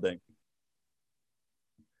is its own thing.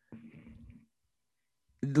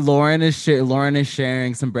 Lauren is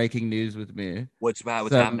sharing some breaking news with me. What's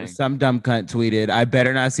happening? Some dumb cunt tweeted, "I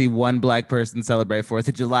better not see one black person celebrate 4th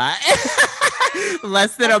of July."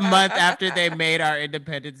 Less than a month after they made our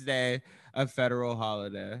Independence Day a federal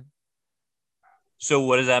holiday. So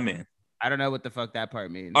what does that mean? I don't know what the fuck that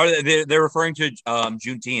part means. They're referring to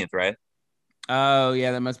Juneteenth, right? Oh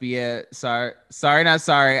yeah, that must be it. Sorry, not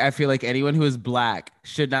sorry. I feel like anyone who is black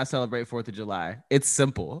should not celebrate 4th of July. It's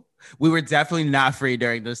simple. We were definitely not free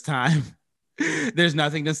during this time. There's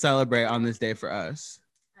nothing to celebrate on this day for us.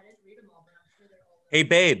 Hey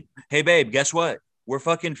babe, guess what? We're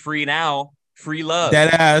fucking free now. Free love.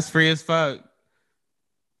 Dead ass, free as fuck.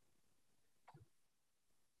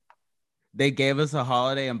 They gave us a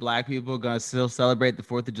holiday and black people gonna still celebrate the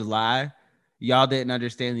 4th of July. Y'all didn't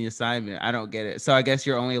understand the assignment. I don't get it. So I guess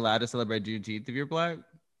you're only allowed to celebrate Juneteenth if you're black.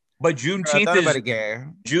 But Juneteenth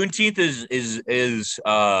is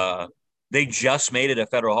they just made it a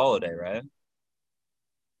federal holiday, right?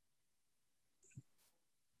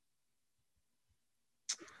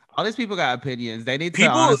 All these people got opinions. They need to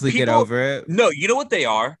honestly get over it. No, you know what they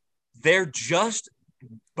are? They're just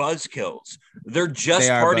buzzkills. They're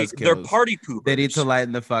party poopers. They need to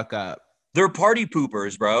lighten the fuck up. They're party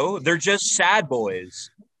poopers, bro. They're just sad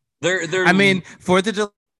boys. They're I mean, 4th of July,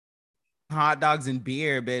 hot dogs and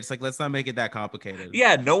beer, bitch. Like, let's not make it that complicated.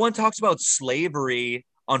 Yeah, no one talks about slavery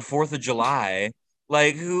on 4th of July.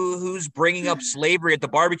 Like, who's bringing up slavery at the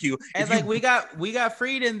barbecue? And like, we got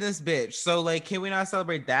freed in this bitch. So like, can we not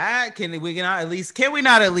celebrate that? Can we not at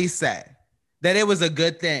least say that it was a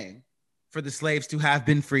good thing for the slaves to have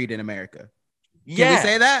been freed in America? Can we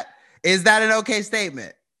say that? Is that an okay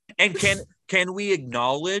statement? And can we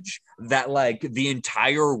acknowledge that like the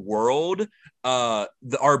entire world,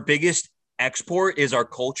 our biggest export is our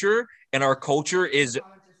culture, and our culture is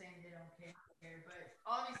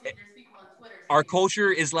our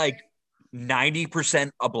culture is like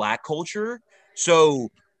 90% a black culture. So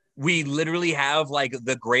we literally have like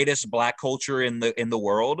the greatest black culture in the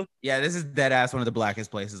world. Yeah, this is dead ass one of the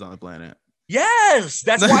blackest places on the planet. Yes,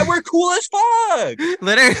 that's why we're cool as fuck.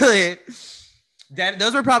 Literally.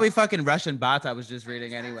 Those were probably fucking Russian bots I was just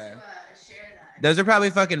reading anyway. Those are probably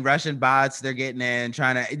fucking Russian bots. They're getting in,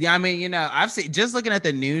 trying to. Yeah, I mean, you know, I've seen just looking at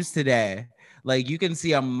the news today. Like you can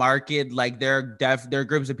see a market. Like there are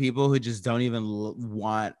groups of people who just don't even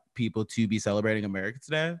want people to be celebrating America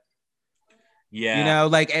today. Yeah. You know,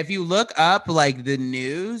 like if you look up like the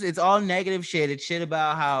news, it's all negative shit. It's shit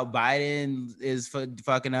about how Biden is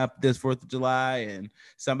fucking up this 4th of July and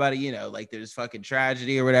somebody, you know, like there's fucking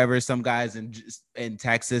tragedy or whatever. Some guys in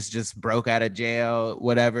Texas just broke out of jail,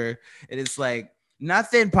 whatever. It is like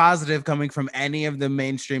nothing positive coming from any of the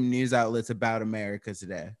mainstream news outlets about America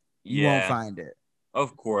today. You won't find it.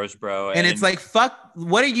 Of course, bro. And it's like, fuck,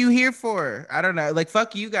 what are you here for? I don't know. Like,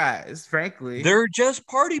 fuck you guys, frankly. They're just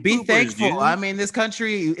party poopers, be thankful. Dude. I mean, this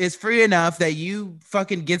country is free enough that you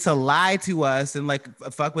fucking get to lie to us and like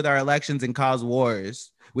fuck with our elections and cause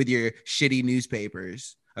wars with your shitty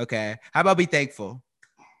newspapers. Okay. How about be thankful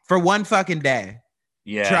for one fucking day?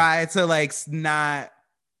 Yeah. Try to like not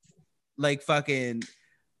like fucking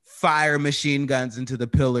fire machine guns into the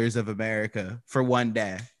pillars of America for one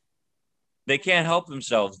day. They can't help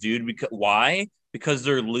themselves, dude. Because why? Because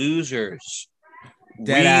they're losers.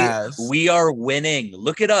 We are winning.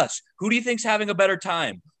 Look at us. Who do you think's having a better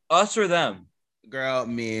time? Us or them? Girl,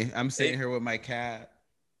 me. I'm sitting here with my cat.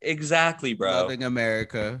 Exactly, bro. Loving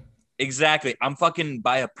America. Exactly. I'm fucking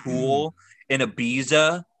by a pool in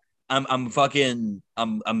Ibiza.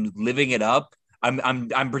 I'm living it up.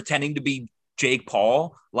 I'm pretending to be Jake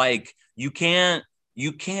Paul. Like you can't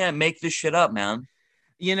make this shit up, man.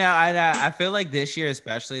 You know, I feel like this year,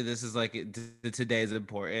 especially, this is like today is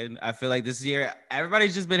important. I feel like this year,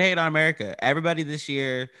 everybody's just been hating on America. Everybody this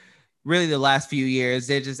year, really the last few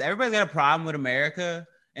years, everybody's got a problem with America.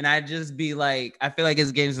 And I just be like, I feel like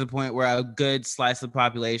it's getting to the point where a good slice of the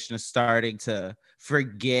population is starting to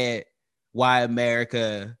forget why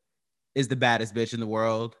America is the baddest bitch in the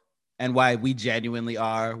world and why we genuinely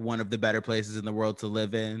are one of the better places in the world to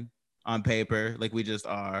live in on paper. Like we just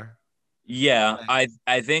are. Yeah,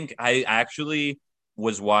 I think I actually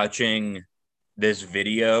was watching this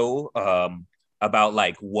video about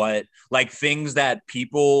like things that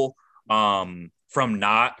people from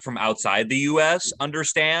outside the US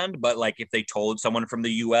understand, but like if they told someone from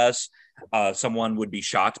the US, someone would be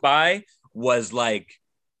shocked by, was like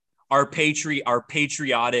our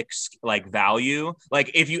patriotic like value.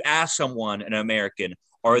 Like if you ask someone, an American,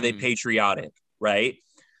 are they patriotic, right?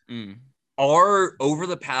 Over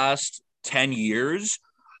the past 10 years,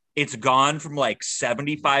 it's gone from like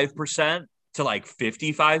 75% to like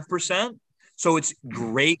 55%. So it's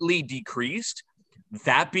greatly decreased.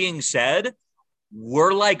 That being said,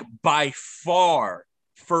 we're like by far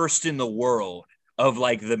first in the world of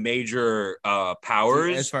like the major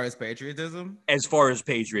powers as far as patriotism.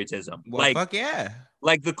 Well, like fuck yeah.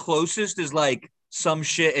 Like the closest is like some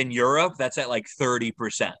shit in Europe that's at like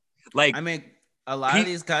 30%. Like I mean, a lot of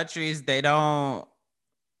these countries, they gotta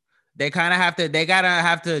have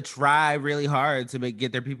to try really hard to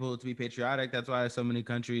get their people to be patriotic. That's why so many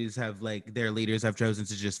countries have like their leaders have chosen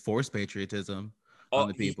to just force patriotism on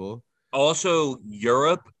the people. Also,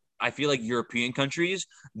 Europe, I feel like European countries,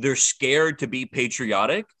 they're scared to be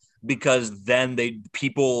patriotic because then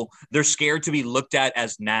they're scared to be looked at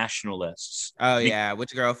as nationalists. Oh yeah,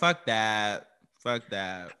 which girl? Fuck that. Fuck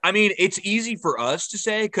that. I mean, it's easy for us to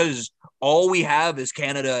say because all we have is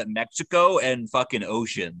Canada, Mexico, and fucking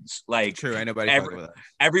oceans. Like, true, ain't nobody fucking with us.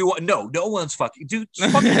 Everyone, no one's fucking, dude.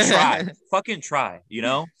 Fucking try, you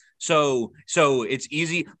know. So it's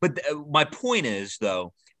easy. But my point is,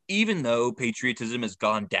 though, even though patriotism has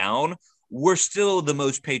gone down, we're still the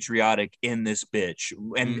most patriotic in this bitch,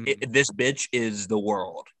 and this bitch is the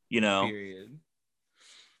world. You know. Period.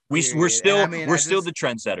 We're still the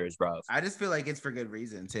trendsetters, bro. I just feel like it's for good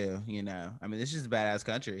reason too. You know, I mean, this is a badass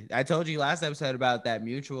country. I told you last episode about that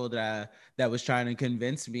mutual that was trying to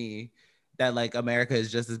convince me that like America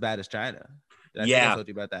is just as bad as China. I think I told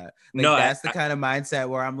you about that. Like, no, that's the kind of mindset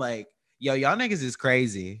where I'm like, yo, y'all niggas is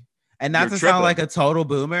crazy, and not to sound like a total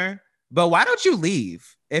boomer, but why don't you leave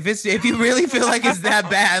if you really feel like it's that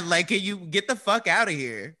bad? Like, can you get the fuck out of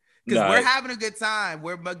here? Because we're having a good time.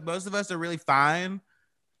 Most of us are really fine.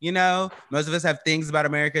 You know, most of us have things about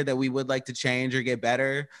America that we would like to change or get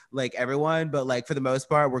better, like everyone. But like for the most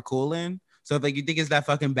part, we're cooling. So if like you think it's that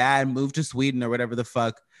fucking bad, move to Sweden or whatever the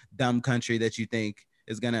fuck dumb country that you think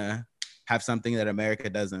is gonna have something that America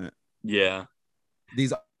doesn't. Yeah.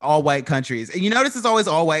 These all white countries. And you notice it's always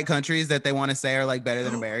all white countries that they want to say are like better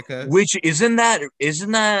than America. Which isn't that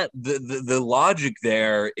the logic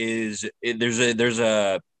there is there's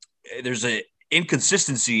a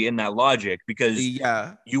inconsistency in that logic because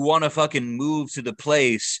you want to fucking move to the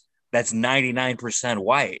place that's 99%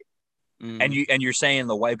 white. And you're saying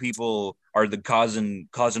the white people are the causing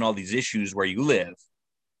all these issues where you live.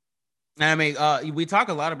 I mean, we talk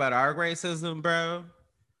a lot about our racism, bro.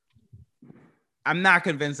 I'm not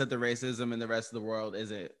convinced that the racism in the rest of the world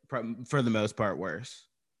isn't, for the most part, worse.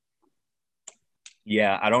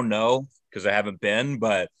 Yeah, I don't know because I haven't been,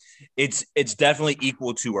 but it's definitely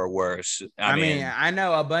equal to or worse. I mean, I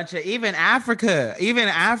know a bunch of even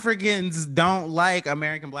Africans don't like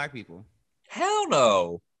American black people. hell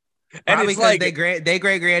no. And Probably it's because like they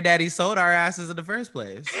great granddaddy sold our asses in the first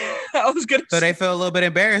place. I was gonna So say, they feel a little bit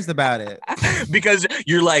embarrassed about it. because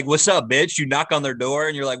you're like, "What's up, bitch?" You knock on their door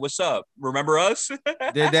and you're like, "What's up? Remember us?"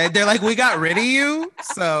 They're like, we got rid of you,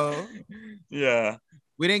 so Yeah.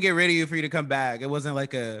 we didn't get rid of you for you to come back. It wasn't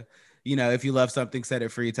like a, if you love something, set it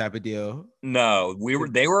free type of deal. No,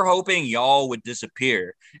 they were hoping y'all would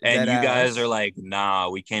disappear, and Dead you guys ass. are like, "Nah,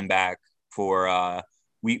 we came back for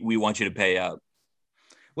we want you to pay up."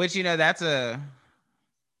 Which that's a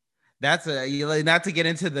not to get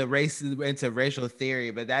into racial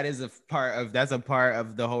theory, but that's a part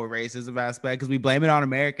of the whole racism aspect, because we blame it on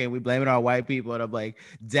America and we blame it on white people, and I'm like,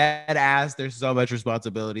 dead ass, there's so much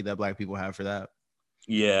responsibility that black people have for that.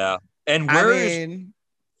 Yeah, and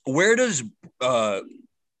where does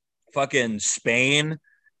fucking Spain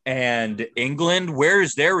and England, where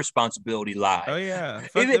is their responsibility lie? Oh yeah,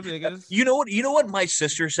 fuck them niggas. You know what my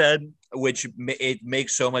sister said, which it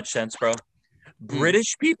makes so much sense, bro.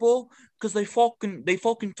 British people, because they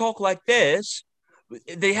fucking talk like this.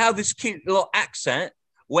 They have this cute little accent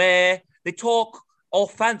where they talk all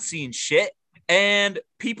fancy and shit, and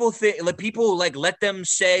people let them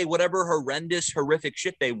say whatever horrific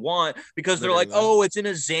shit they want because they're like, oh, it's in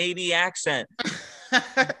a zany accent. They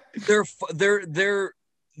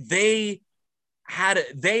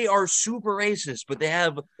are super racist, but they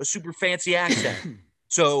have a super fancy accent.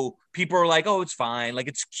 So people are like, oh, it's fine. Like,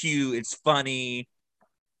 it's cute. It's funny.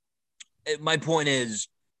 My point is,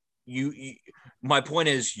 your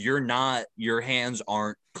hands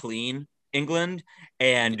aren't clean, England.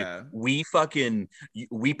 And we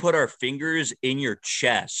put our fingers in your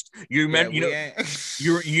chest. You remember, you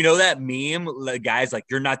know that meme, the guy's like,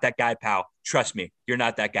 you're not that guy, pal. Trust me. You're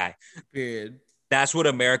not that guy. Period. That's what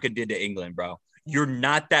America did to England, bro. You're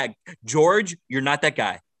not that George. You're not that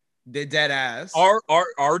guy. The dead ass.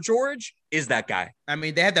 Our George is that guy. I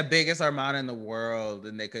mean, they had the biggest armada in the world,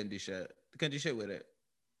 and they couldn't do shit. They couldn't do shit with it.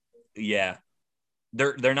 Yeah,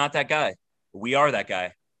 they're not that guy. We are that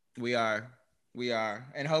guy. We are,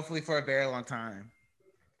 and hopefully for a very long time.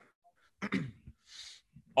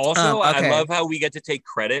 Also, okay. I love how we get to take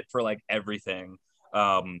credit for like everything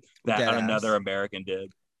that another American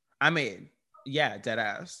did. I mean, yeah, dead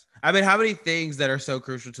ass. I mean, how many things that are so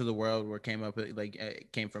crucial to the world came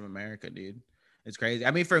from America, dude? It's crazy.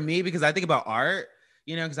 I mean, for me, because I think about art,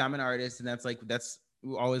 because I'm an artist, and that's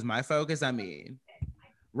always my focus. I mean,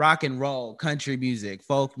 rock and roll, country music,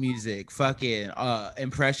 folk music, fucking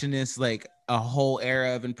impressionists, like a whole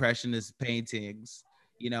era of impressionist paintings,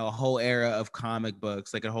 a whole era of comic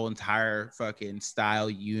books, like a whole entire fucking style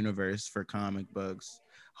universe for comic books.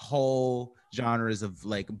 Whole genres of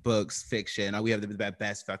like books, fiction. We have the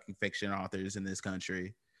best fucking fiction authors in this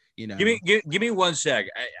country. Give me 1 sec.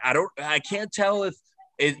 I can't tell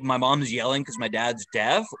if my mom's yelling because my dad's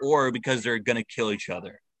deaf or because they're gonna kill each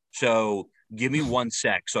other. So give me 1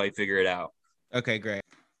 sec so I figure it out. Okay, great.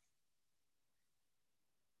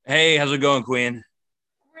 Hey, how's it going, Queen?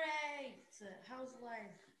 Great. How's life?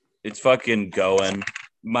 It's fucking going.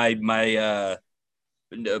 My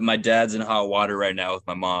dad's in hot water right now with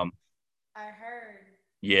my mom. I heard.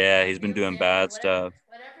 Yeah, he's been doing bad stuff.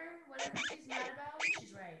 Whatever she's mad about,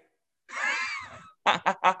 she's right.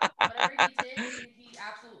 Whatever he did, he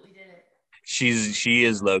absolutely did it. She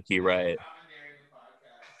is low-key right.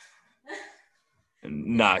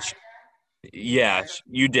 Nah, yeah,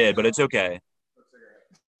 you did, but it's okay.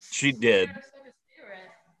 She did. Did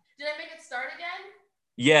I make it start again?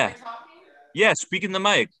 Yeah. Yeah, speak in the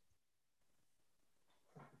mic.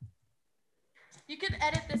 You could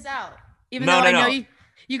edit this out. Even though I know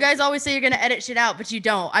you guys always say you're going to edit shit out, but you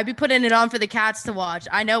don't. I'd be putting it on for the cats to watch.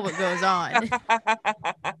 I know what goes on.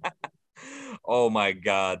 Oh my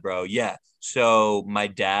God, bro. Yeah. So my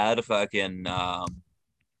dad fucking, what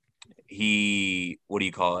do you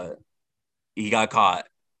call it? He got caught.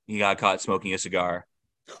 He got caught smoking a cigar.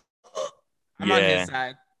 I'm on his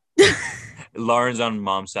side. Lauren's on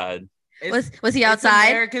mom's side. Was he outside?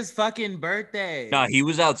 It's America's fucking birthday. No, he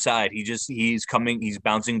was outside. He's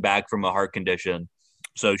bouncing back from a heart condition.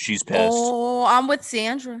 So she's pissed. Oh, I'm with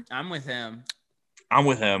Sandra. I'm with him. I'm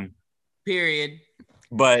with him. Period.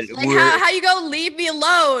 But like how you go leave me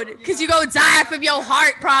alone because you go die from your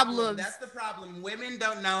heart problems. That's the problem. Women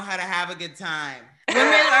don't know how to have a good time.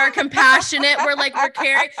 Women are compassionate. We're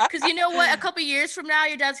caring. Because you know what? A couple years from now,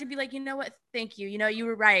 your dad's gonna be like, you know what? Thank you. You know, you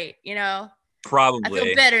were right. You know, probably. I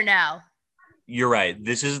feel better now. You're right.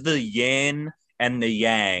 This is the yin and the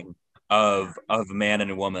yang of man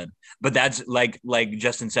and a woman. But that's like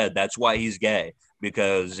Justin said, that's why he's gay,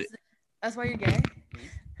 because that's why you're gay.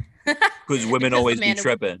 Because women always be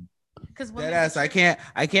tripping. Because I can't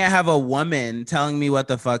have a woman telling me what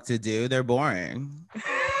the fuck to do. They're boring.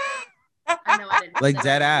 I know, I didn't. Like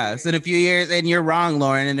dead ass. In a few years, and you're wrong,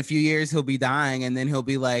 Lauren. In a few years, he'll be dying, and then he'll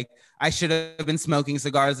be like, "I should have been smoking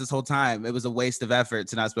cigars this whole time. It was a waste of effort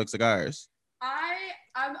to not smoke cigars."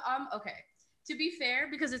 I'm okay. To be fair,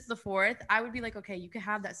 because it's the 4th, I would be like, okay, you can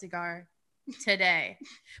have that cigar today,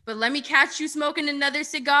 but let me catch you smoking another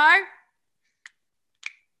cigar.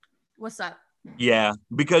 What's up? Yeah,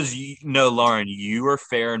 because Lauren, you are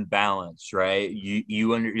fair and balanced, right?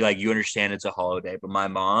 You understand it's a holiday, but my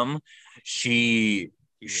mom, she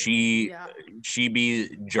be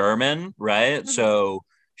German, right? So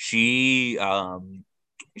she has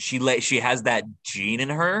that gene in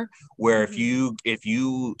her where if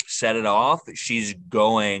you set it off, she's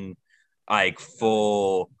going like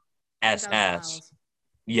full SS.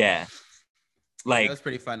 Yeah. Like, that was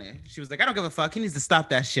pretty funny. She was like, I don't give a fuck. He needs to stop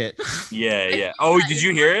that shit. Yeah. Oh, did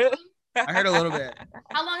you hear it? I heard a little bit.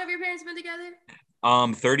 How long have your parents been together?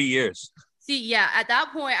 30 years. See, yeah, at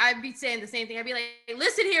that point, I'd be saying the same thing. I'd be like,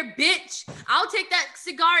 listen here, bitch. I'll take that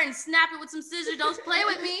cigar and snap it with some scissors. Don't play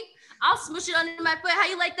with me. I'll smush it under my foot. How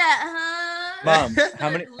you like that? Mom,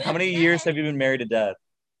 how many years have you been married to Dad?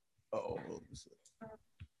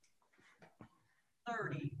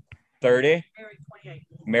 30. 30? Married 28.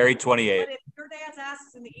 Married 28. But if your dad's ass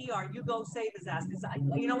is in the ER, you go save his ass. Because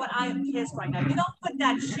you know what? I am pissed right now. You don't put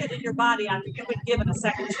that shit in your body after you've been given a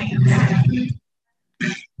second chance.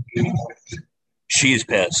 She's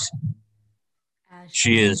pissed.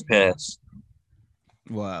 She is pissed.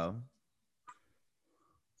 Wow.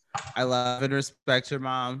 I love and respect your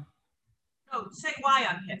mom. No, say why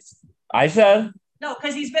I'm pissed. I said. No,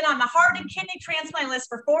 because he's been on the heart and kidney transplant list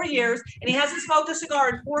for 4 years, and he hasn't smoked a cigar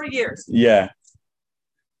in 4 years. Yeah.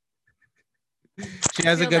 She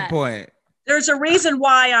has a good point. There's a reason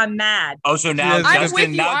why I'm mad. Oh, so now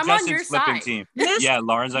Justin's flipping team. Yeah,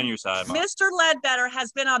 Lauren's on your side, Mom. Mr. Ledbetter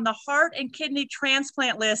has been on the heart and kidney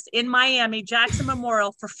transplant list in Miami, Jackson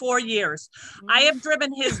Memorial, for 4 years. I have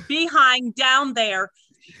driven his behind down there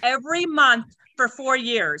every month for 4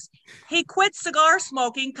 years. He quit cigar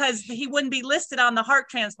smoking because he wouldn't be listed on the heart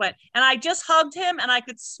transplant. And I just hugged him and I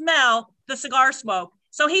could smell the cigar smoke.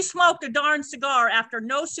 So he smoked a darn cigar after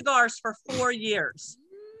no cigars for 4 years.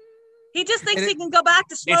 He just thinks he can go back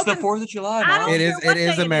to smoking. It's the 4th of July, Mom. It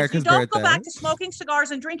is America's birthday. You don't go back to smoking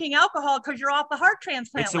cigars and drinking alcohol because you're off the heart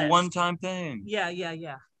transplant list. It's a one-time thing.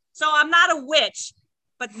 Yeah. So I'm not a witch,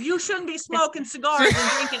 but you shouldn't be smoking cigars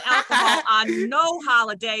and drinking alcohol on no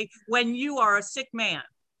holiday when you are a sick man.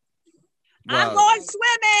 Well, I'm going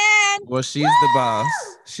swimming. Well, she's the boss.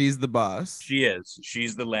 She's the boss. She is.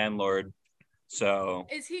 She's the landlord. So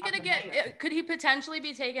is he gonna could he potentially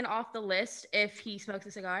be taken off the list if he smokes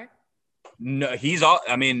a cigar? No, he's off.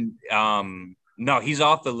 I mean, no, he's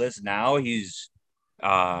off the list now. He's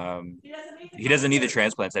he doesn't need the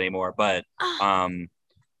transplants anymore, but I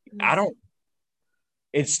don't.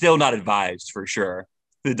 It's still not advised for sure.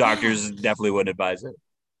 The doctors definitely wouldn't advise it.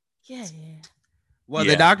 Yeah. Well,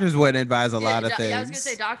 the doctors wouldn't advise a lot of things. Yeah, I was gonna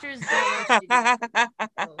say doctors don't want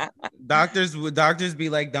you to doctors be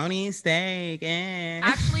like, don't eat steak.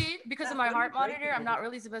 Actually, because of my heart monitor, I'm not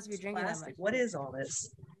really supposed to be drinking that much. What is all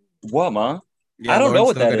this? What, Mom? Yeah, I don't know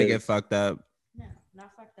what that is. Gonna get fucked up. No,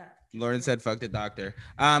 not fucked up. Lauren said, "Fuck the doctor."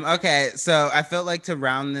 Okay, so I felt like to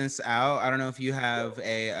round this out. I don't know if you have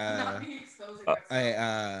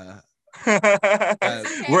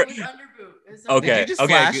Okay.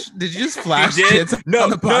 Did you just flash kids on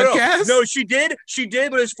the podcast? No, she did. She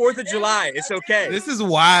did, but it's 4th of July. It's okay. This is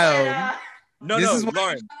wild. No,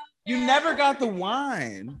 Lauren. You never got the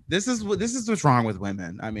wine. This is what's wrong with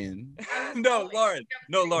women. I mean, no, Lauren.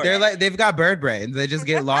 They're like they've got bird brains. They just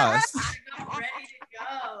get lost. I'm ready to go.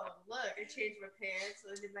 Look, I changed my pants.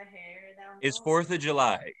 I did my hair. It's 4th of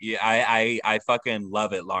July. Yeah, I fucking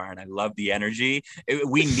love it, Lauren. I love the energy.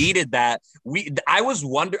 We needed that. I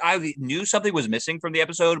knew something was missing from the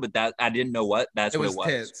episode, but that I didn't know what. That's what it was.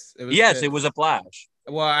 Tits. Yes, it was a flash.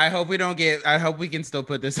 Well, I hope we can still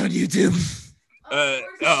put this on YouTube.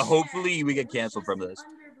 Hopefully we get canceled from this.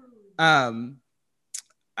 But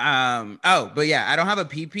yeah, I don't have a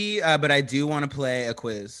PP, but I do want to play a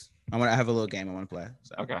quiz. I have a little game I want to play.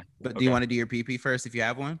 So. Okay. But do you want to do your PP first if you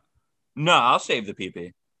have one? No, I'll save the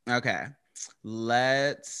PP. Okay.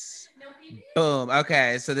 Let's. Boom.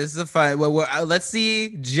 Okay. So this is a fun. Well, let's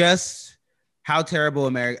see just how terrible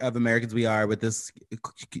of Americans we are with this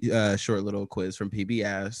short little quiz from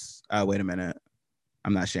PBS. Wait a minute.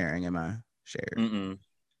 I'm not sharing. Am I shared? Mm-mm.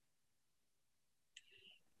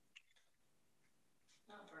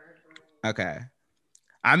 Okay.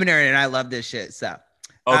 I'm a nerd and I love this shit. So.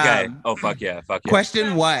 Okay. Fuck yeah.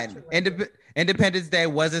 Question 1. Independence Day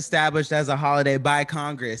was established as a holiday by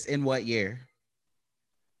Congress in what year?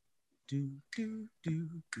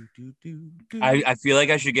 I feel like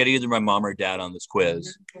I should get either my mom or dad on this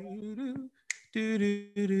quiz.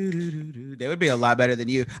 They would be a lot better than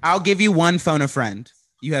you. I'll give you one phone a friend.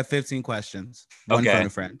 You have 15 questions. One phone a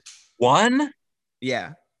friend. One?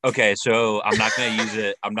 Yeah. Okay, so I'm not gonna use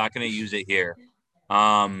it. I'm not gonna use it here.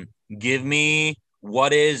 Give me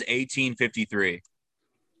what is 1853?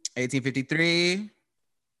 1853.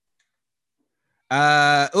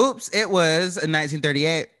 Oops, it was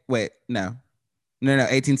 1938. Wait, no,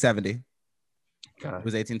 1870. God. It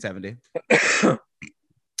was 1870.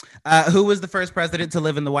 Who was the first president to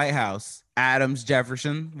live in the White House? Adams,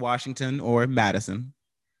 Jefferson, Washington, or Madison?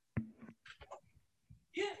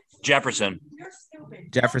 Jefferson.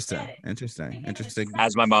 Jefferson. Interesting.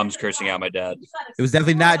 As my mom's cursing out my dad. It was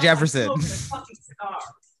definitely not Jefferson.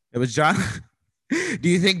 It was John. Do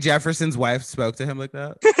you think Jefferson's wife spoke to him like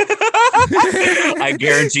that? I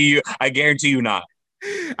guarantee you not.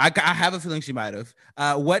 I have a feeling she might have.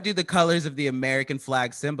 What do the colors of the American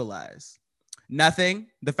flag symbolize? Nothing.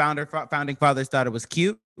 The founding fathers thought it was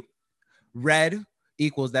cute. Red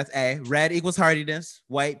equals, that's A. Red equals hardiness.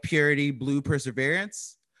 White, purity. Blue,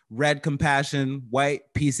 perseverance. Red, compassion. White,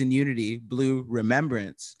 peace and unity. Blue,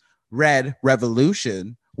 remembrance. Red,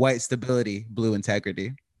 revolution. White, stability. Blue,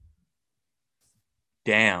 integrity.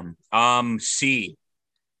 Damn. C.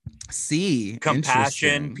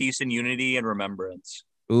 Compassion, peace and unity, and remembrance.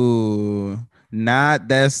 Ooh, not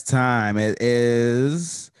this time. It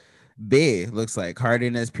is B. Looks like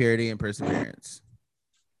hardiness, purity, and perseverance.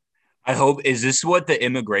 I hope, is this what the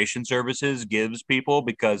immigration services gives people?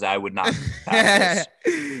 Because I would not pass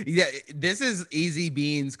this. Yeah, this is easy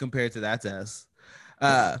beans compared to that test.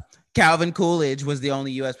 Calvin Coolidge was the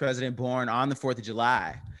only U.S. president born on the 4th of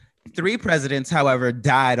July. 3 presidents, however,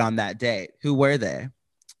 died on that date. Who were they?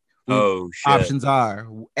 Oh, shit. Options are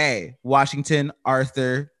A, Washington,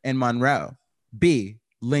 Arthur, and Monroe. B,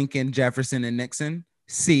 Lincoln, Jefferson, and Nixon.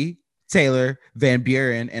 C, Taylor, Van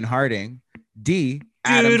Buren, and Harding. D,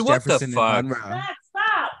 Adams, Jefferson, and Monroe.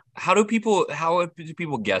 Stop. How do people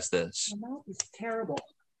guess this? My mouth is terrible.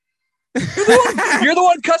 You're the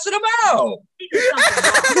one cussing them out.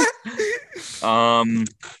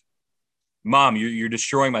 Mom, you're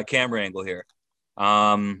destroying my camera angle here.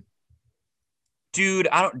 Dude,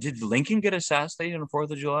 did Lincoln get assassinated on the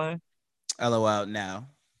 4th of July? LOL, no.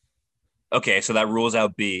 Okay, so that rules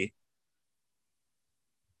out B.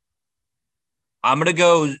 I'm gonna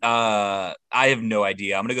go. I have no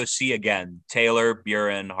idea. I'm gonna go C again. Taylor,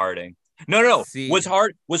 Buren, Harding. No. C. Was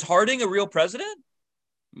Harding a real president?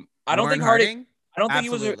 I don't think Harding. I don't think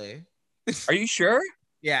absolutely. He was. Are you sure?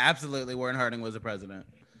 Yeah, absolutely. Warren Harding was a president.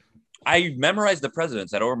 I memorized the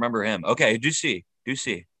presidents. I don't remember him. Okay, do C.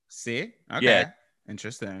 See? Okay. Yeah.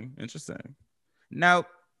 Interesting. Nope.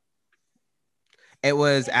 It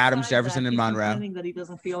was Adams, Jefferson, and Monroe. Complaining that he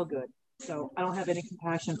doesn't feel good. So I don't have any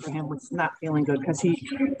compassion for him with not feeling good because he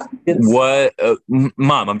is. What?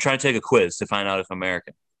 Mom, I'm trying to take a quiz to find out if I'm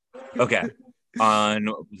American. Okay. On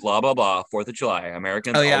blah, blah, blah, 4th of July,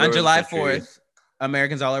 Americans. Oh, yeah. On July 4th,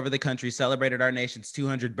 Americans all over the country celebrated our nation's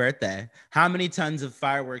 200th birthday. How many tons of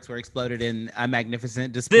fireworks were exploded in a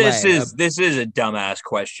magnificent display? This is a dumbass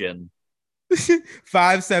question.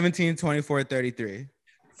 5, 17, 24, 33.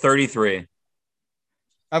 33.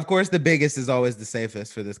 Of course, the biggest is always the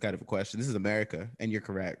safest for this kind of a question. This is America, and you're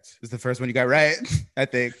correct. It's the first one you got right, I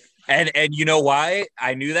think. And you know why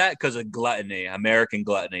I knew that? Because of gluttony, American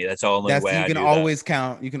gluttony. That's the only way I can do always that.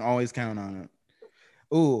 count. You can always count on it.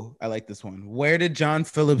 Ooh, I like this one. Where did John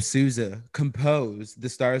Philip Sousa compose "The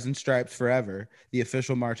Stars and Stripes Forever," the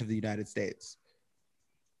official march of the United States?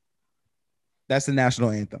 That's the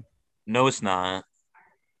national anthem. No, it's not.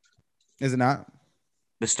 Is it not?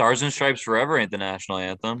 The Stars and Stripes Forever ain't the national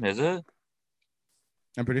anthem, is it?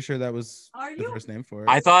 I'm pretty sure that was the first name for it.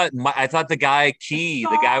 I thought the guy Key,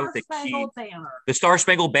 the guy with the key, the Star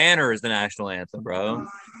Spangled Banner is the national anthem, bro.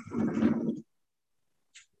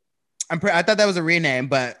 I thought that was a rename,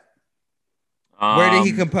 but where did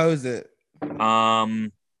he compose it?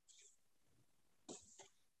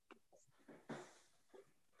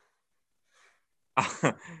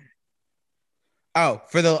 Oh,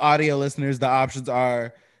 for the audio listeners, the options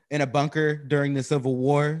are in a bunker during the Civil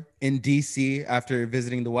War, in DC after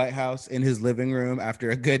visiting the White House, in his living room after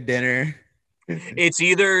a good dinner. It's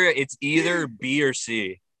either B or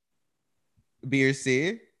C. B or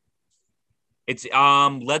C? It's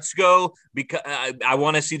let's go because I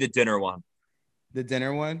want to see the dinner one. The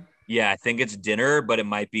dinner one? Yeah, I think it's dinner, but it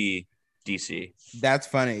might be DC. That's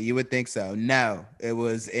funny. You would think so. No, it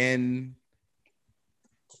was in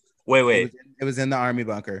Wait. it was in the army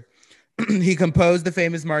bunker. He composed the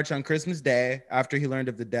famous march on Christmas Day after he learned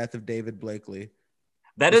of the death of David Blakely.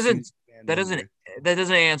 That The doesn't student band that doesn't member. that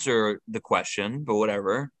doesn't answer the question, but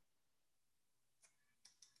whatever.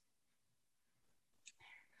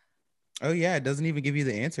 Oh yeah, it doesn't even give you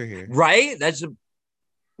the answer here. Right?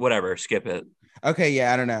 Whatever. Skip it. Okay,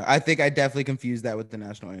 yeah, I don't know. I think I definitely confused that with the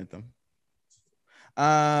national anthem.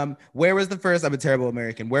 Where was the first? I'm a terrible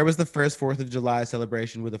American. Where was the first 4th of July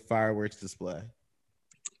celebration with a fireworks display?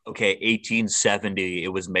 Okay, 1870. It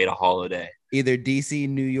was made a holiday. Either DC,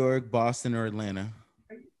 New York, Boston, or Atlanta.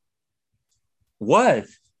 What?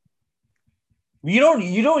 You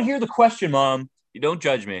don't hear the question, Mom. You don't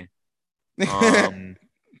judge me.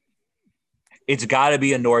 It's got to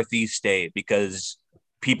be a Northeast state because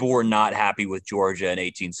people were not happy with Georgia in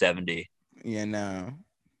 1870. Yeah, no.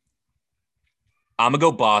 I'm gonna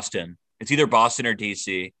go Boston. It's either Boston or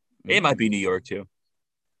DC. It might be New York too.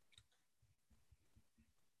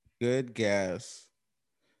 Good guess.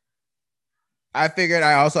 I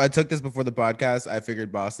took this before the podcast. I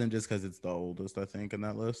figured Boston just because it's the oldest, I think, in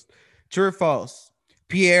that list. True or false?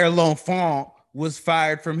 Pierre L'Enfant was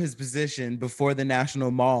fired from his position before the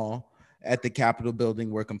National Mall at the Capitol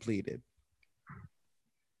building were completed.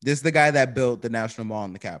 This is the guy that built the National Mall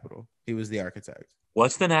in the Capitol. He was the architect.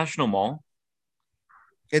 What's the National Mall?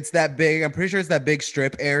 It's that big, I'm pretty sure it's that big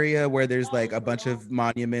strip area where there's like a bunch of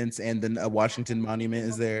monuments and then a Washington monument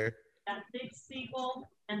is there. That big steeple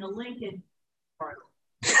and the Lincoln part.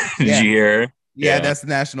 Yeah. Did you hear? Yeah, that's the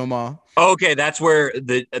National Mall. Okay, that's where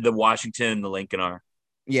the Washington and the Lincoln are.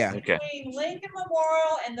 Yeah. Okay. Between Lincoln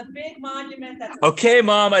Memorial and the big monument. That's Okay,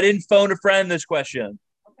 Mom, I didn't phone a friend this question.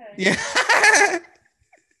 okay. Yeah.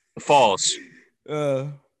 False.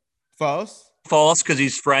 False? False because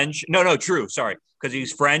he's French. No, true. Sorry. Because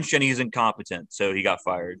he's French and he's incompetent. So he got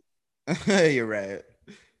fired. You're right.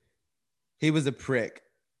 He was a prick,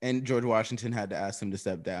 and George Washington had to ask him to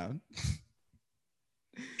step down.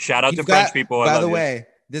 Shout out to French people. By the way,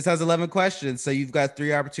 this has 11 questions, so you've got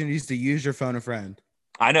 3 opportunities to use your phone a friend.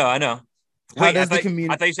 I know. How Wait, does I the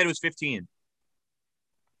community? thought you said it was 15.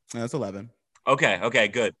 That's 11. Okay,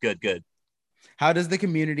 good. How does the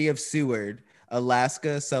community of Seward,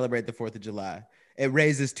 Alaska, celebrate the 4th of July? It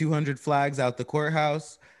raises 200 flags out the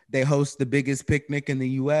courthouse. They host the biggest picnic in the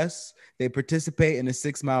U.S. They participate in a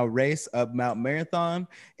 6-mile race up Mount Marathon,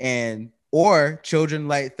 or children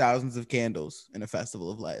light thousands of candles in a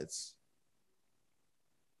festival of lights.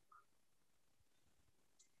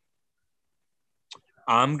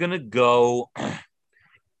 I'm gonna go.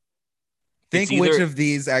 Think which of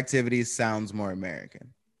these activities sounds more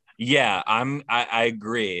American. Yeah, I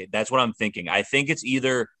agree. That's what I'm thinking. I think it's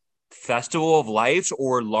either Festival of Lights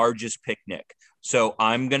or largest picnic. So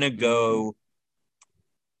I'm gonna go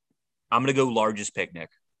largest picnic.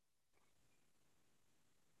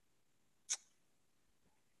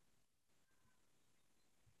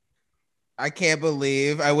 I can't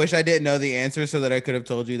believe. I wish I didn't know the answer so that I could have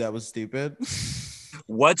told you that was stupid.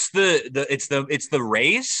 What's it's the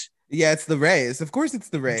race? Yeah, it's the race. Of course, it's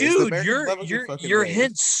the race. Dude, The your race.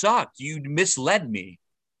 hint sucked. You misled me.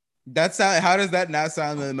 How does that not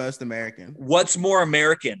sound the most American? What's more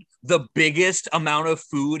American? The biggest amount of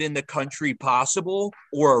food in the country possible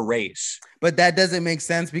or a race? But that doesn't make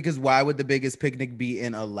sense because why would the biggest picnic be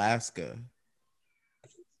in Alaska?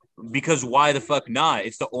 Because why the fuck not?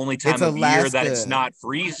 It's the only time It's of year that Alaska. it's not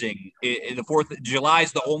freezing. The 4th of July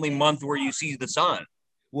is the only month where you see the sun.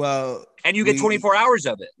 Well, And you get 24 hours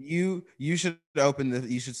of it. You should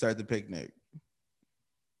you should start the picnic.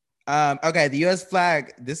 Okay, the U.S.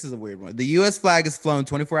 flag. This is a weird one. The U.S. flag is flown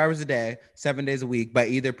 24 hours a day, 7 days a week by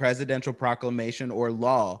either presidential proclamation or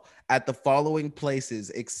law at the following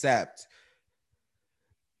places, except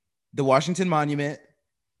the Washington Monument,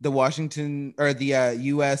 the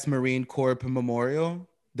U.S. Marine Corps Memorial,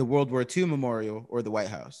 the World War II Memorial, or the White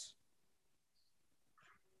House.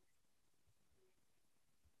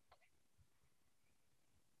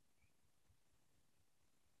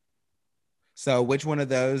 So which one of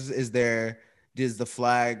those does the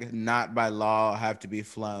flag not by law have to be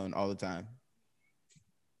flown all the time?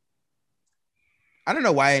 I don't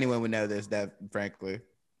know why anyone would know this, frankly.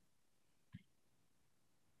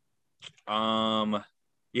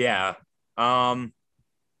 Yeah. I'm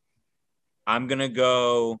gonna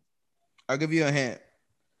go. I'll give you a hint.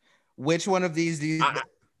 Which one of these do you?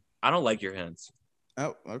 I don't like your hints.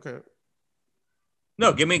 Oh, okay.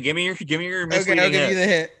 No, give me your misleading Okay, I'll give hint. you the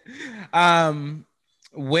hint.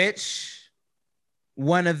 Which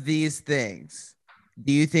one of these things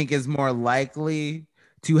do you think is more likely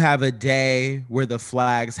to have a day where the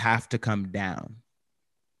flags have to come down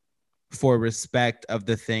for respect of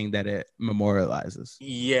the thing that it memorializes?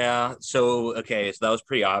 Yeah. So okay, so that was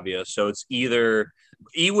pretty obvious. So it's either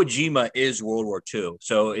Iwo Jima is World War II.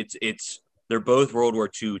 So it's they're both World War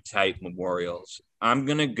II type memorials. I'm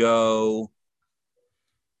gonna go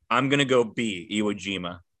B, Iwo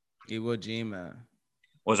Jima. Iwo Jima.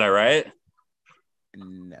 Was I right?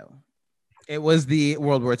 No. It was the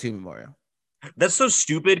World War II memorial. That's so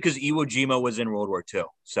stupid because Iwo Jima was in World War II.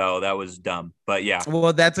 So that was dumb. But yeah.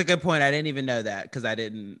 Well, that's a good point. I didn't even know that because I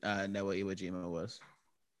didn't know what Iwo Jima was.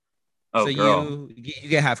 Oh, so girl. you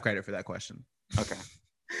get half credit for that question. Okay.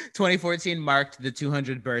 2014 marked the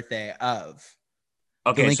 200th birthday of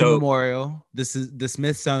the Okay, Lincoln so Memorial, this is the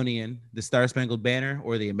Smithsonian, the Star Spangled Banner,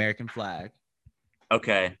 or the American flag.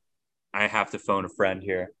 okay. I have to phone a friend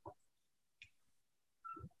here.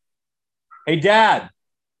 Hey, Dad.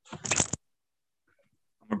 I'm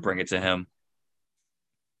gonna bring it to him.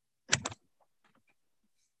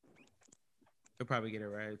 He'll probably get it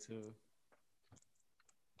right too.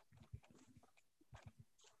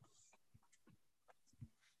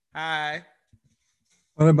 Hi.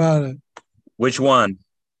 What about it? Which one?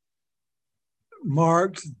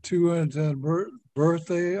 Marked 210th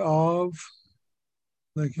birthday of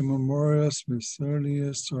Lincoln Memorial,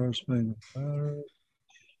 Smithsonian, Star Spangled Banner,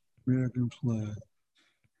 American flag.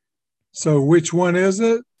 So which one is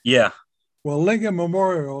it? Yeah. Well, Lincoln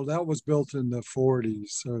Memorial, that was built in the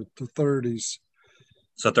 40s or the 30s.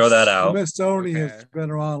 So throw that out. Smithsonian Okay. has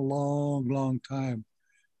been around a long, long time.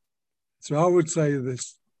 So I would say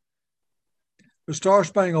this. The Star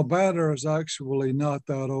Spangled Banner is actually not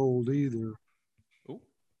that old either. Ooh.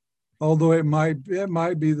 Although it might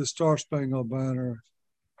be the Star Spangled Banner,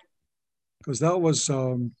 because that was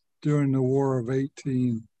during the War of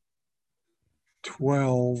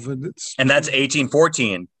 1812, And that's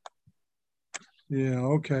 1814. Yeah,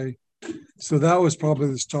 okay. So that was probably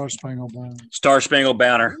the Star Spangled Banner. Star Spangled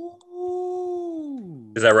Banner.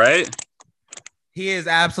 Ooh. Is that right? He is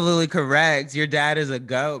absolutely correct. Your dad is a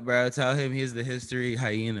goat, bro. Tell him he's the history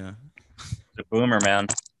hyena. It's a boomer, man.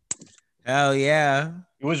 Hell yeah.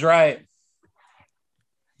 He was right.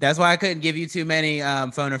 That's why I couldn't give you too many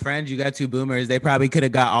phone a friends. You got two boomers. They probably could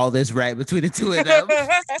have got all this right between the two of them.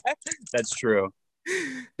 That's true.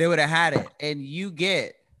 They would have had it. And you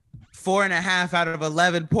get 4.5 out of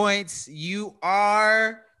 11 points. You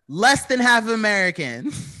are less than half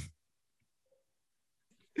American.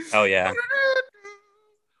 Oh, yeah.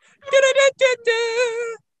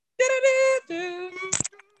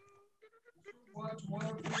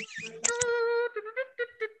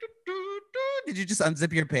 Did you just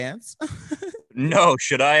unzip your pants? No,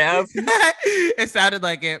 should I have? It sounded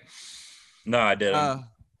like it. No, I didn't.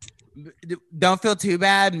 Don't feel too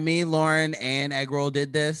bad. Me, Lauren, and Eggroll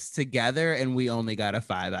did this together, and we only got a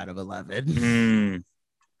 5 out of 11.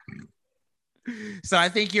 So I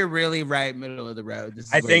think you're really right, middle of the road. This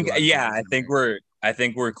is I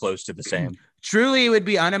think we're close to the same. Truly, it would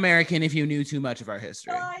be un-American if you knew too much of our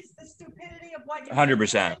history.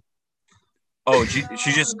 100%. Oh,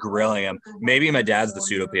 she's just grilling him. Maybe my dad's the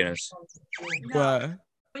pseudo penis. What?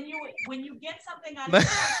 When you get something out of your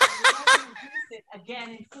house, you don't use it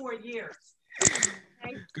again in 4 years. Okay?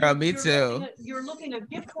 Girl, me too. You're looking a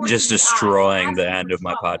gift Just destroying the end of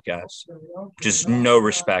my podcast. Just no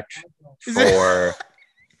respect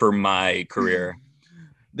for my career.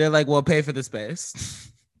 They're like, well, pay for the space.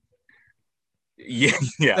 Yeah.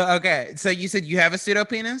 So, okay. So you said you have a pseudo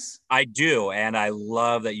penis? I do, and I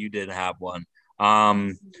love that you didn't have one.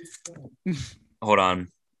 Hold on.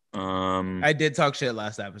 I did talk shit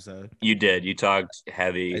last episode. You did. You talked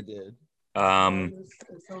heavy. I did.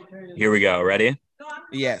 Here we go. Ready? No, I'm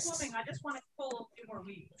Yes. swimming. I just want to pull a few more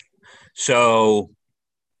weeks. So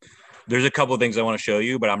there's a couple of things I want to show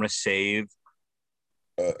you, but I'm going to save.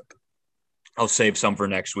 I'll save some for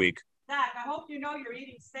next week. Zach, I hope you know you're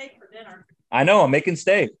eating steak for dinner. I know. I'm making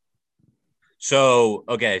steak. So,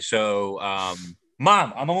 okay. So,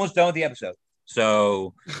 Mom, I'm almost done with the episode.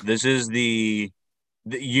 So this is the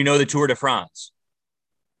Tour de France.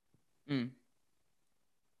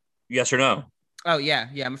 Yes or no? Oh, yeah.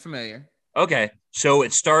 Yeah, I'm familiar. Okay. So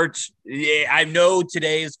it starts. I know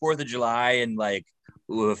today is 4th of July and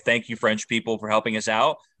thank you, French people, for helping us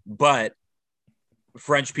out. But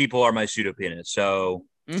French people are my pseudopenis. So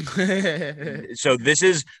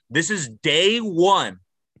this is day one.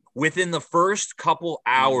 Within the first couple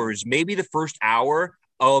hours, maybe the first hour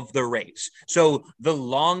of the race. So the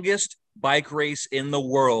longest bike race in the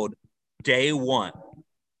world, day one.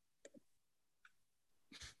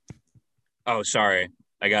 Oh, sorry.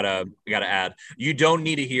 I gotta add. You don't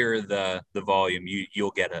need to hear the volume.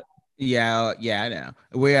 You'll get it. Yeah, I know.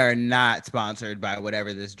 We are not sponsored by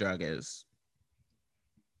whatever this drug is.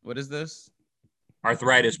 What is this?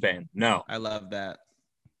 Arthritis pain. No. I love that.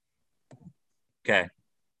 Okay.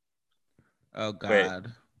 Oh God.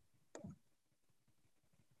 Wait.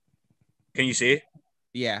 Can you see?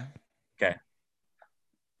 Yeah. Okay.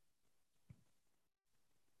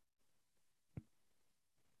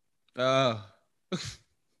 Oh.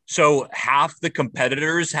 So half the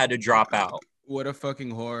competitors had to drop out. What a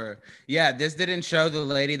fucking horror. Yeah, this didn't show the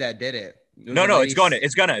lady that did it. No, it's gonna.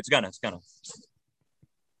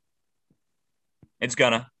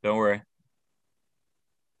 Don't worry.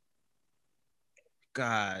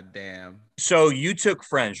 God damn. So you took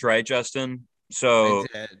French, right, Justin? So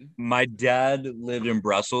my dad lived in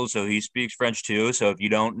Brussels, so he speaks French too. So if you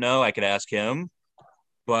don't know, I could ask him.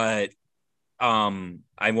 But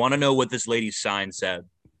I want to know what this lady's sign said.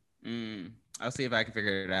 I'll see if I can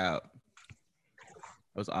figure it out.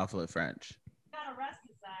 I was awful at French. Got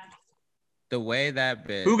arrested, Zach. The way that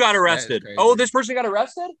bitch. Who got arrested? Oh, this person got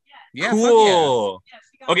arrested? Yeah. Cool.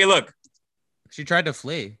 Yeah, okay, look. She tried to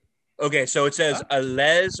flee. Okay, so it says a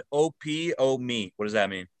les op o me. What does that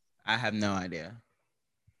mean? I have no idea.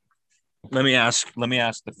 Let me ask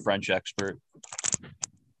the French expert.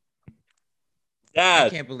 I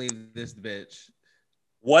Dad, can't believe this bitch.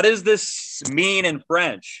 what does this mean in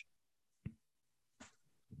French?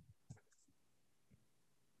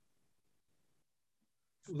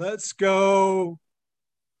 Let's go.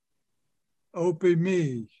 Opie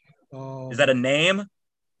me. Is that a name?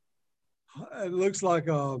 It looks like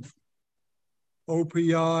a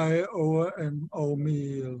OPI and O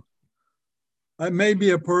meal. It may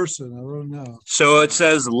be a person. I don't know. So it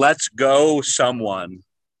says, let's go someone.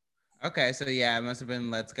 Okay, so yeah, it must have been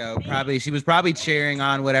let's go. Probably she was probably cheering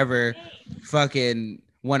on whatever fucking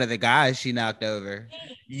one of the guys she knocked over.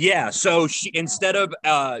 Yeah, so she instead of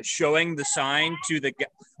showing the sign to the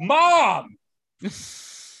mom.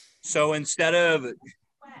 So instead of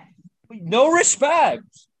no respect.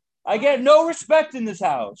 I get no respect in this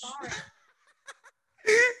house.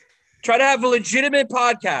 Try to have a legitimate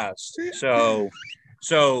podcast.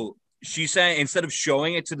 So she's saying instead of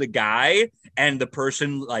showing it to the guy and the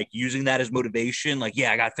person like using that as motivation, like,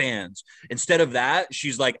 yeah, I got fans. Instead of that,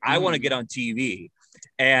 she's like, I want to get on TV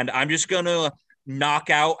and I'm just going to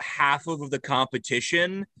knock out half of the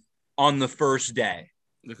competition on the first day.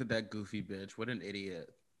 Look at that goofy bitch. What an idiot.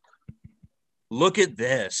 Look at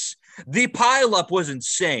this. The pileup was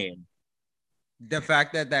insane. The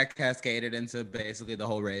fact that cascaded into basically the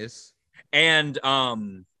whole race. And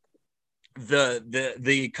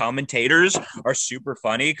the commentators are super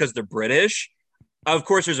funny because they're British. Of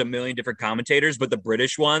course, there's a million different commentators, but the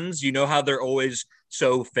British ones, you know how they're always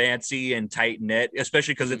so fancy and tight knit,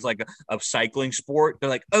 especially because it's like a cycling sport. They're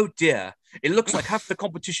like, oh dear, it looks like half the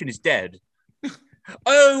competition is dead.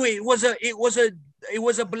 Oh, it was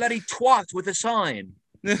a bloody twat with a sign.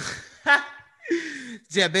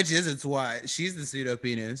 Yeah, bitch is a twat. She's the pseudo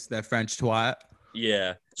penis, that French twat.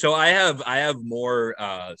 Yeah. So I have more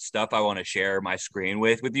stuff I want to share my screen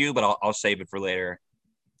with you, but I'll save it for later.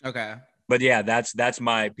 Okay. But yeah, that's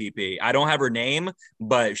my PP. I don't have her name,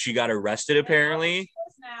 but she got arrested apparently.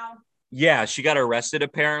 Yeah, she got arrested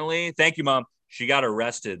apparently. Thank you, Mom. She got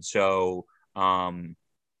arrested. So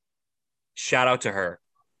shout out to her.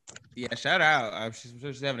 Yeah, shout out.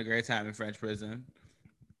 She's having a great time in French prison.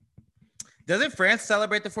 Doesn't France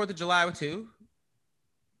celebrate the 4th of July too?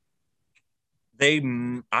 I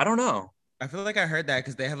don't know. I feel like I heard that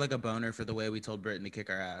because they have like a boner for the way we told Britain to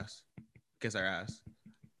kiss our ass.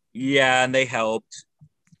 Yeah, and they helped.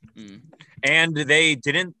 And they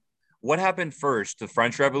didn't. What happened first? The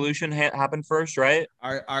French Revolution happened first, right?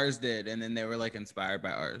 Ours did, and then they were like inspired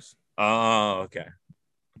by ours. Oh, okay.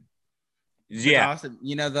 Yeah. Awesome.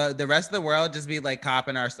 You know, the rest of the world just be like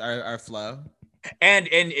copying our flow. And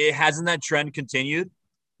it hasn't that trend continued?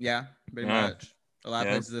 Yeah, pretty much. A lot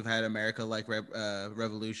of places have had America-like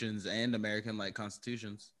revolutions and American-like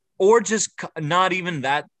constitutions. Or just not even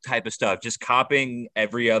that type of stuff. Just copying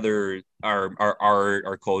every other our art,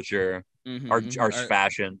 our culture, our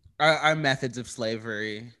fashion, our methods of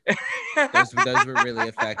slavery. those were really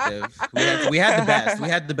effective. We had the best. We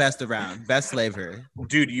had the best around. Best slavery.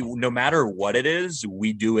 Dude, no matter what it is,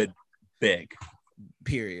 we do it big.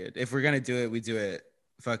 Period. If we're gonna do it, we do it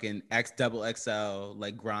fucking X double XL,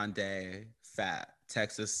 like grande, fat,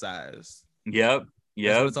 Texas size. Yep.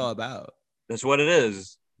 That's what it's all about. That's what it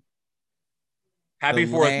is. Happy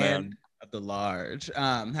The 4th, land man. of the large.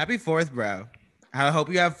 Happy 4th, bro. I hope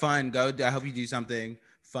you have fun. I hope you do something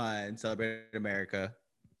fun. Celebrate America.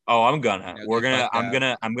 Oh, I'm gonna. You know, We're get gonna. fucked I'm up.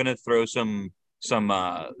 gonna. I'm gonna throw some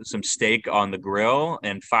steak on the grill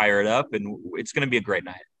and fire it up, and it's gonna be a great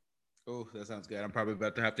night. Oh, that sounds good. I'm probably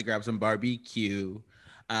about to have to grab some barbecue.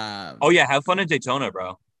 Oh yeah, have fun in Daytona,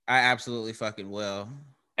 bro. I absolutely fucking will.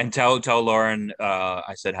 And tell Lauren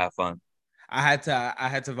I said have fun. I had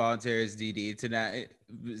to volunteer as DD tonight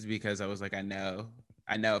because I was like, I know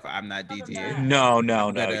if I'm not DD.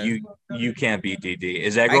 No. Better. You can't be DD.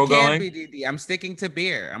 Is that I girl can't going? be DD. I'm sticking to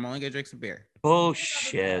beer. I'm only gonna drink some beer.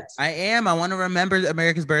 Bullshit. I am. I want to remember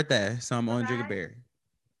America's birthday, so I'm only drinking beer.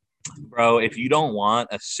 Bro, if you don't want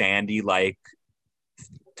a Sandy like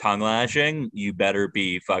tongue lashing, you better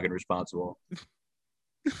be fucking responsible.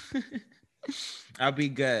 I'll be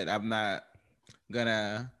good. I'm not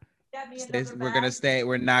gonna stay,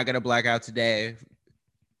 we're not gonna black out today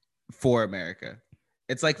for America.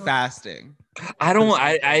 It's like fasting. I don't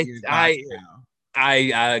Years back now.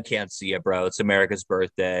 I can't see it, bro. It's America's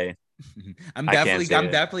birthday. I'm I can't see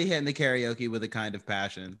it. definitely hitting the karaoke with a kind of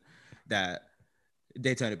passion that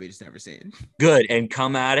Daytona Beach has never seen. Good, and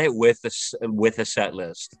come at it with a set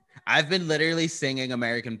list. I've been literally singing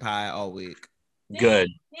American Pie all week. Good.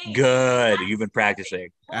 You've been practicing.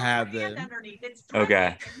 I have been.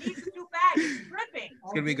 Okay.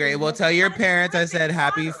 It's gonna be great. Well, tell your parents I said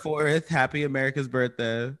happy 4th, happy America's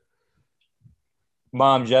birthday.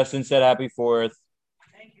 Mom, Justin said happy 4th.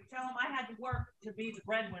 Thank you. Tell him I had to work to be the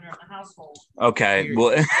breadwinner in the household. Okay.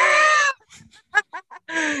 We'll end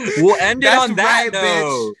it That's on that right,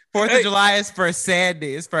 note. bitch. 4th Hey. of July is for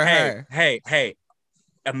Sandy. It's for her. Hey.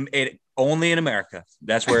 It only in America.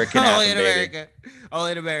 That's where it can happen, Only in baby. America.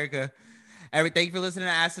 Only in America. Thank you for listening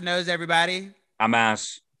to Ass and Nose, everybody. I'm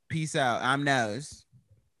ass. Peace out. I'm Nose.